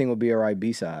Everything Will Be Alright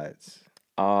B-sides.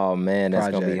 Oh man, that's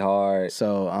gonna be hard.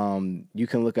 So you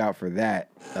can look out for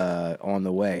that on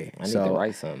the way. I need to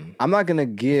write something. I'm not gonna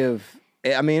give.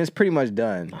 I mean, it's pretty much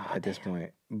done at this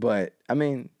point. But I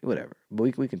mean, whatever.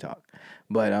 But we can talk.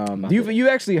 But you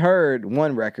actually heard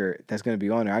one record that's gonna be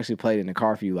on there. I actually played it in the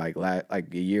car for you like a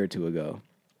year or two ago.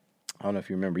 I don't know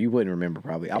if you remember. You wouldn't remember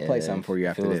probably. I'll play something for you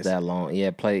after this. That long. Yeah,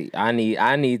 play. I need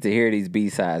to hear these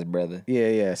B-sides, brother.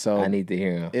 Yeah. So I need to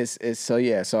hear them. It's so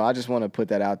yeah. So I just want to put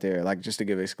that out there, like just to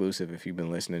give exclusive if you've been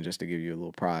listening, just to give you a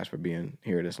little prize for being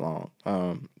here this long.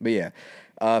 But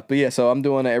yeah. So I'm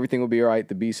doing Everything Will Be Alright,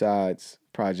 the B-sides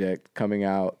project coming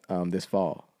out this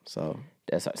fall. So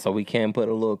so we can put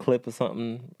a little clip or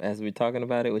something as we're talking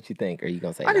about it. What you think? Or are you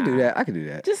gonna say I can do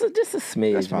that? Just a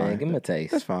smidge, That's fine. man. Give him a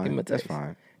taste. That's fine. Give him a taste. That's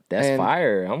fine. That's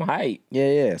fire. I'm hyped.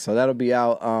 Yeah. So that'll be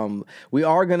out. We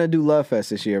are gonna do Love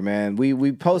Fest this year, man.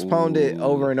 We postponed it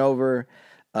over and over,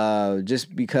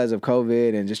 just because of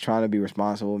COVID and just trying to be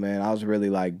responsible, man. I was really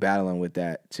like battling with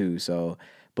that too. So,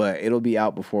 but it'll be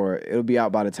out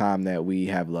by the time that we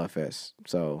have Love Fest.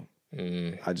 So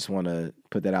I just want to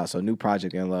put that out. So new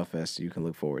project and Love Fest you can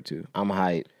look forward to. I'm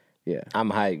hyped. Yeah,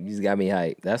 I'm hyped. You just got me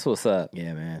hyped. That's what's up.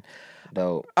 Yeah, man.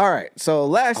 Dope. All right. So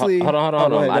lastly, hold on.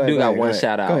 I do got one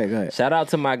shout out. Go ahead. Shout out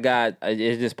to my guy.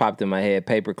 It just popped in my head.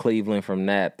 Paper Cleveland from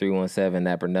Nap 317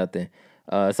 Nap or Nothing.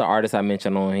 It's an artist I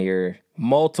mentioned on here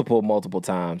multiple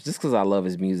times just because I love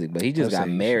his music. But he just got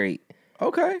married.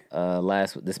 Okay.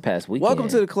 This past weekend. Welcome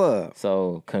to the club.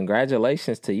 So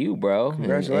congratulations to you, bro.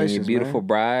 Congratulations, and your beautiful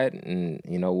bride, and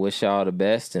wish y'all the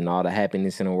best and all the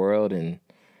happiness in the world and.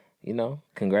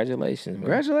 Congratulations, man.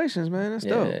 Congratulations, man. That's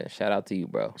dope. Shout out to you,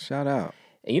 bro. Shout out.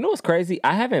 And you know what's crazy?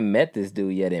 I haven't met this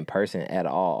dude yet in person at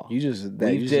all. You just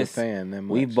a fan that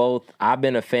much. I've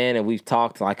been a fan and we've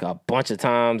talked like a bunch of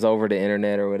times over the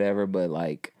internet or whatever, but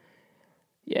like,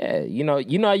 yeah, you know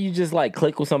how you just like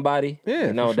click with somebody?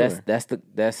 Yeah,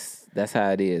 that's how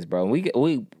it is, bro.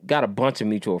 We got a bunch of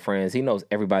mutual friends. He knows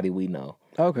everybody we know.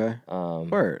 Okay.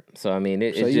 Word. So I mean,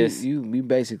 it's just you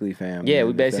basically fam. Yeah,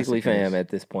 we basically fam at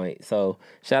this point. So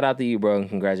shout out to you, bro, and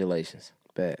congratulations.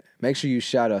 Bet. Make sure you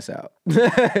shout us out.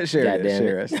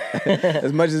 share us.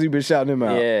 As much as you've been shouting them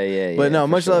out. Yeah. But no,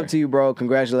 much love to you, bro.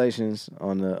 Congratulations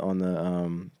on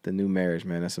the new marriage,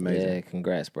 man. That's amazing. Yeah,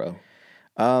 congrats, bro.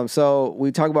 So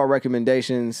we talk about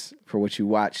recommendations for what you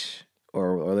watch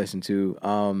or listen to.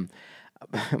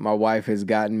 My wife has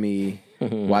gotten me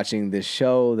watching this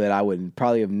show that I would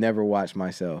probably have never watched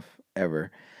myself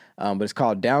ever. But it's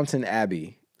called Downton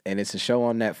Abbey, and it's a show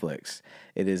on Netflix.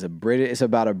 It's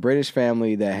about a British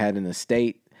family that had an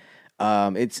estate.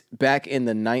 It's back in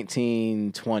the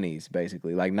 1920s,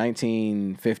 basically, like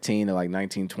 1915 to like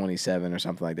 1927 or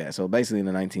something like that. So basically in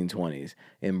the 1920s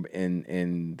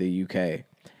in the UK,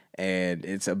 and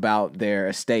it's about their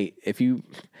estate.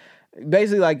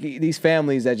 Basically, like these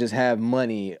families that just have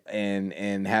money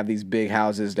and have these big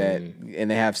houses and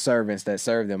they have servants that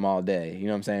serve them all day. You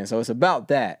know what I'm saying? So it's about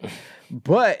that.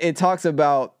 But it talks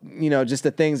about, just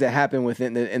the things that happen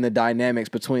in the dynamics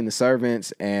between the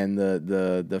servants and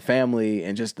the family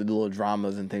and just the little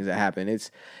dramas and things that happen.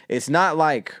 It's not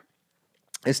like,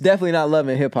 it's definitely not Love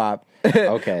and Hip Hop.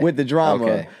 Okay. With the drama.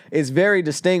 Okay. It's very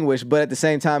distinguished, but at the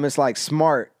same time, it's like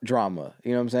smart drama.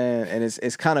 You know what I'm saying? And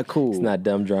it's kind of cool. It's not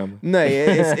dumb drama. No,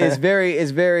 it's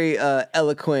very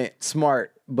eloquent,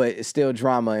 smart, but it's still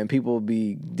drama, and people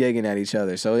be digging at each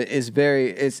other. So it's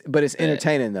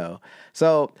entertaining though.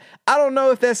 So I don't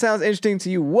know if that sounds interesting to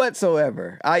you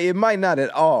whatsoever. It might not at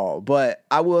all, but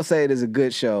I will say it is a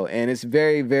good show, and it's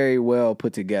very, very well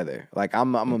put together. Like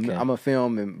I'm a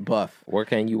film and buff. Where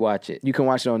can you watch it? You can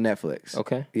watch it on Netflix.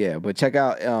 Okay. Yeah, but check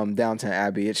out Downton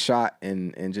Abbey. It's shot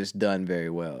and just done very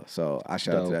well. So I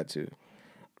shout out to that too.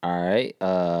 All right.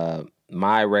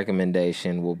 My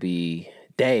recommendation will be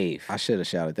Dave. I should have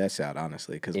shouted that out,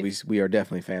 honestly, because we are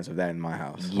definitely fans of that in my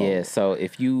house. Yeah. So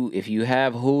if you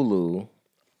have Hulu,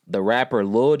 the rapper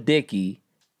Lil Dicky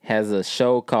has a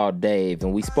show called Dave,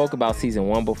 and we spoke about season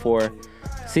 1 before.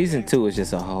 Season 2 is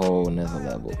just a whole nother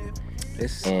level.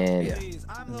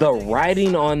 The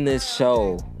writing on this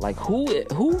show, like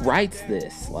who writes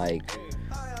this? Like,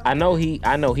 I know he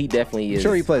definitely is. I'm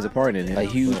sure he plays a part in it. A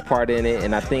huge part in it,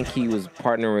 and I think he was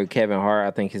partnering with Kevin Hart.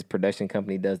 I think his production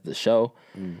company does the show.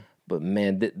 But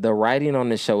man, the writing on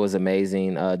this show is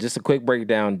amazing. Just a quick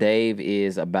breakdown. Dave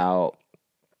is about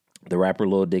the rapper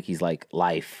Lil Dicky's like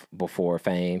life before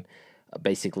fame.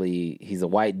 Basically, he's a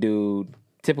white dude,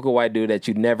 typical white dude that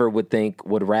you never would think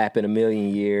would rap in a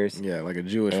million years. Yeah, like a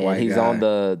Jewish and white guy. He's on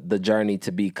the journey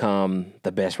to become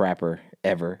the best rapper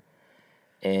ever.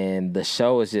 And the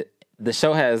show has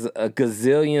a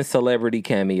gazillion celebrity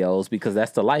cameos because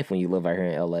that's the life when you live out here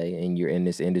in LA and you're in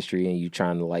this industry and you're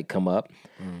trying to like come up.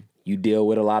 You deal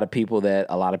with a lot of people that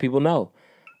a lot of people know.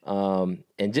 And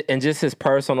just his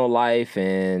personal life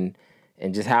and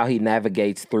just how he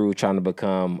navigates through trying to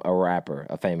become a rapper,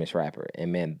 a famous rapper.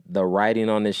 And man, the writing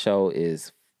on this show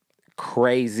is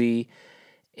crazy.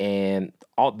 And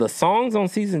all the songs on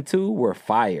season 2 were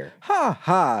fire. Ha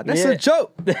ha! That's a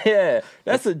joke. Yeah,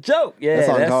 that's a joke. Yeah,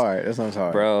 that song's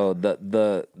hard. Bro,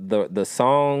 the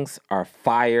songs are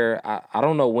fire. I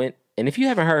don't know when. And if you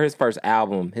haven't heard his first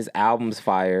album, his album's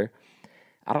fire.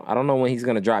 I don't know when he's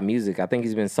gonna drop music. I think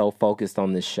he's been so focused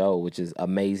on this show, which is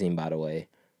amazing, by the way.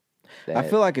 I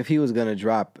feel like if he was gonna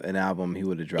drop an album, he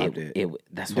would have dropped it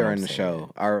that's during the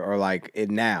show, or like it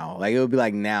now. Like it would be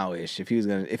like now-ish if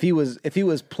he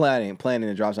was planning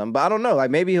to drop something. But I don't know.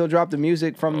 Like maybe he'll drop the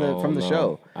music from the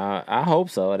show. I hope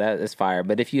so. That is fire.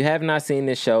 But if you have not seen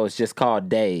this show, it's just called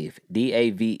Dave,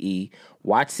 Dave.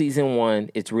 Watch season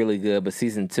 1. It's really good, but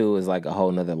season 2 is like a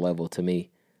whole nother level to me.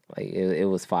 Like it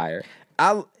was fire.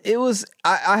 I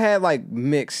had like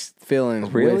mixed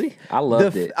feelings. Really? I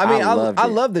loved it. I mean, I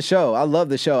love the show. I love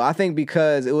the show. I think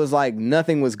because it was like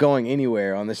nothing was going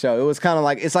anywhere on the show. It was kind of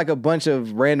like it's like a bunch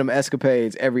of random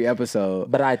escapades every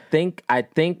episode. But I think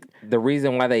the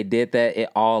reason why they did that, it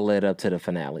all led up to the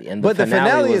finale. And the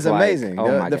finale is amazing. Oh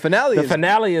my God. The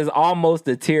finale is almost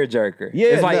a tearjerker. Yeah,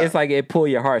 it's like it pull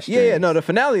your heartstrings. Yeah, no, the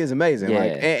finale is amazing. Yeah.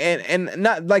 Like and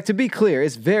not like, to be clear,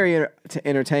 it's very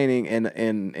entertaining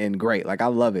and great. Like I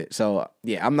love it. So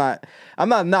yeah, I'm not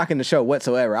knocking the show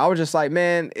whatsoever. I was just like,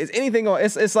 man, is anything on?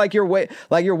 It's like you're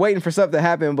waiting for something to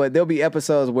happen, but there'll be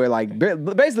episodes where like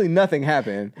basically nothing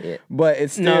happened. Yeah. But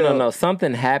it's still, no.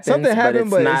 Something happens,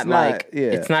 but it's not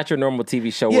it's not your normal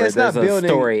TV show where there's a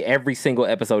story. Every single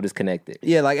episode is connected.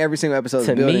 Yeah, like every single episode is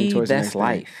building towards the next that's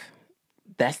life. Thing.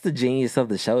 That's the genius of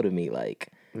the show to me. Like,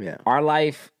 yeah, our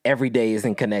life every day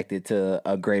isn't connected to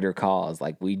a greater cause.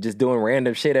 Like we just doing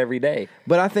random shit every day.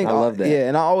 But I think I love that. Yeah,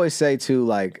 and I always say too,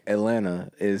 like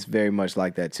Atlanta is very much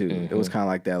like that too. Mm-hmm. It was kind of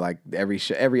like that. Like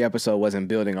every episode wasn't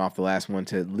building off the last one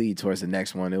to lead towards the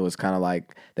next one. It was kind of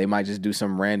like they might just do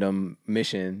some random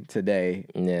mission today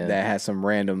that has some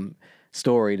random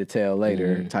story to tell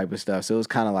later type of stuff. So it was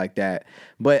kind of like that.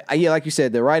 But yeah, like you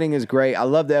said, the writing is great. I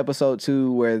love the episode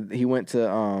too where he went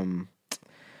to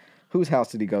whose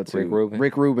house did he go to?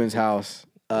 Rick Rubin's house.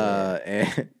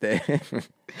 And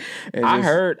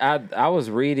I was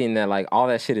reading that like all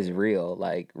that shit is real.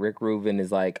 Like Rick Rubin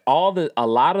is like a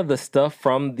lot of the stuff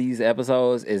from these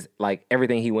episodes is like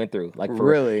everything he went through. Like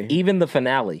really, even the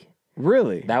finale.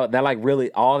 Really? That like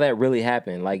really all that really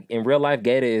happened. Like in real life,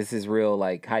 Gator is his real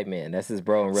like hype man. That's his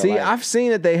bro in real life. See, I've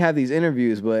seen that they have these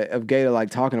interviews, but of Gator like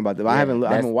talking about them. I haven't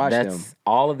watched them. That's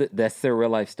all of it. That's their real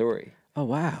life story. Oh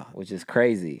wow, which is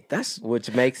crazy.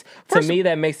 Which makes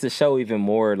that makes the show even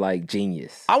more like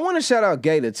genius. I want to shout out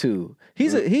Gator too.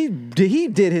 He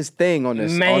did his thing on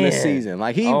this season.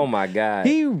 Like oh my God,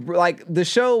 he like the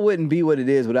show wouldn't be what it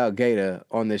is without Gator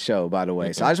on this show. By the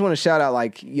way, so I just want to shout out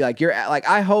like you're like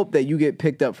I hope that you get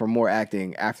picked up for more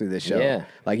acting after this show. Yeah,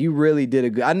 like you really did a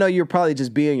good. I know you're probably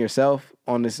just being yourself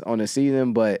on this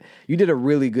season, but you did a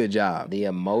really good job. The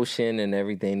emotion and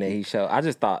everything that he showed. I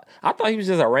thought he was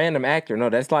just a random actor. No,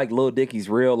 that's like Lil Dicky's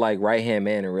real like right hand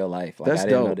man in real life. Like that's I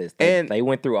didn't dope. know this. And they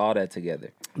went through all that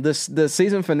together. The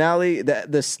season finale, I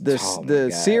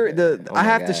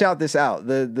have to shout this out.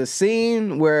 The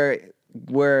scene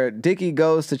where Dickie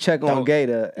goes to check on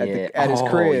Gator at his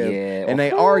crib and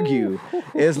they argue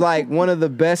is like one of the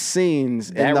best scenes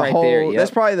in the whole. There,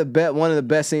 that's probably one of the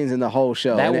best scenes in the whole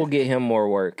show. That will get him more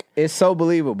work. It's so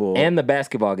believable. And the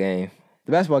basketball game.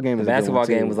 The basketball game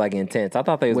was like intense. I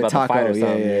thought they was about to fight or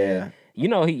something. Yeah. You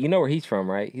know where he's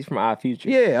from, right? He's from Odd Future.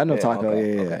 Yeah, I know Taco.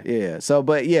 Okay. Yeah. So,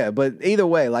 but either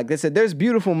way, like I said, there's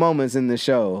beautiful moments in the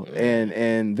show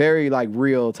and very like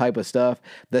real type of stuff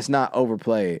that's not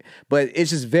overplayed, but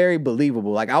it's just very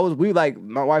believable. Like my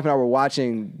wife and I were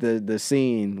watching the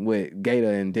scene with Gata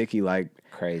and Dickie like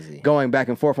crazy going back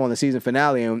and forth on the season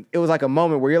finale, and it was like a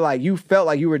moment where you felt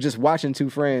like you were just watching two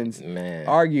friends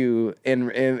argue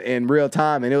in real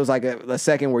time, and it was like a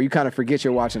second where you kind of forget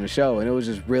you're watching the show, and it was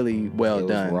just really well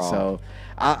done. So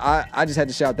I just had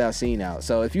to shout that scene out.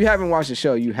 So if you haven't watched the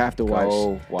show, you have to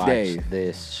watch Dave.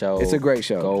 This show. It's a great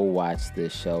show. Go watch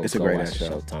this show. It's a great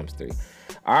show. Times 3.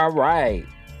 All right,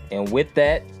 and with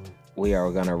that, we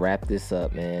are gonna wrap this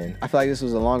up, man. I feel like this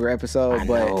was a longer episode,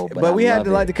 but we had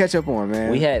to catch up on, man.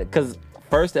 We had, because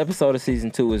first episode of season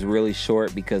 2 was really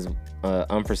short because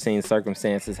unforeseen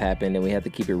circumstances happened, and we had to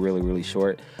keep it really, really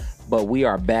short. But we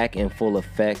are back in full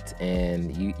effect,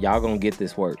 and y'all gonna get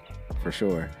this work for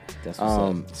sure. That's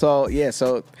what's up.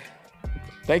 So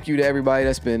thank you to everybody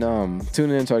that's been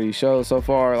tuning into these shows so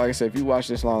far. Like I said, if you watch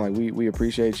this long, like we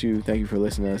appreciate you. Thank you for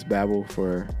listening to us babble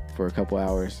for a couple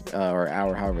hours or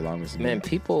hour, however long it's been. Man,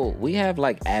 people, we have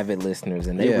like avid listeners,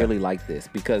 and they really like this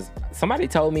because somebody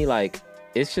told me like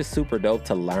it's just super dope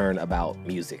to learn about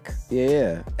music.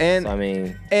 Yeah. And so, I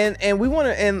mean, and we want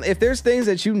to, and if there's things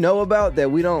that you know about that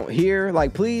we don't hear,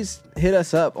 like please hit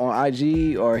us up on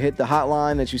IG or hit the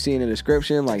hotline that you see in the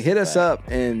description. Like hit us up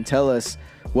and tell us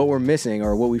what we're missing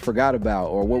or what we forgot about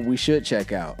or what we should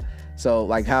check out. So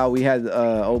like how we had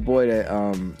old boy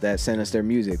that sent us their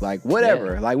music, like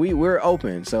whatever, like we're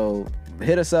open. So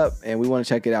hit us up and we want to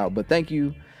check it out. But thank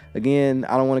you again.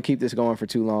 I don't want to keep this going for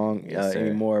too long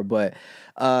anymore, but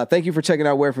thank you for checking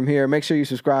out Where From Here. Make sure you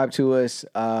subscribe to us.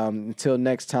 Until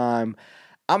next time,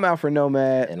 I'm Alfred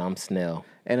Nomad. And I'm Snell.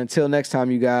 And until next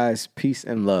time, you guys, peace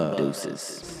and love.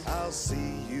 Deuces. I'll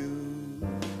see you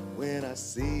when I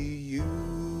see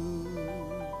you.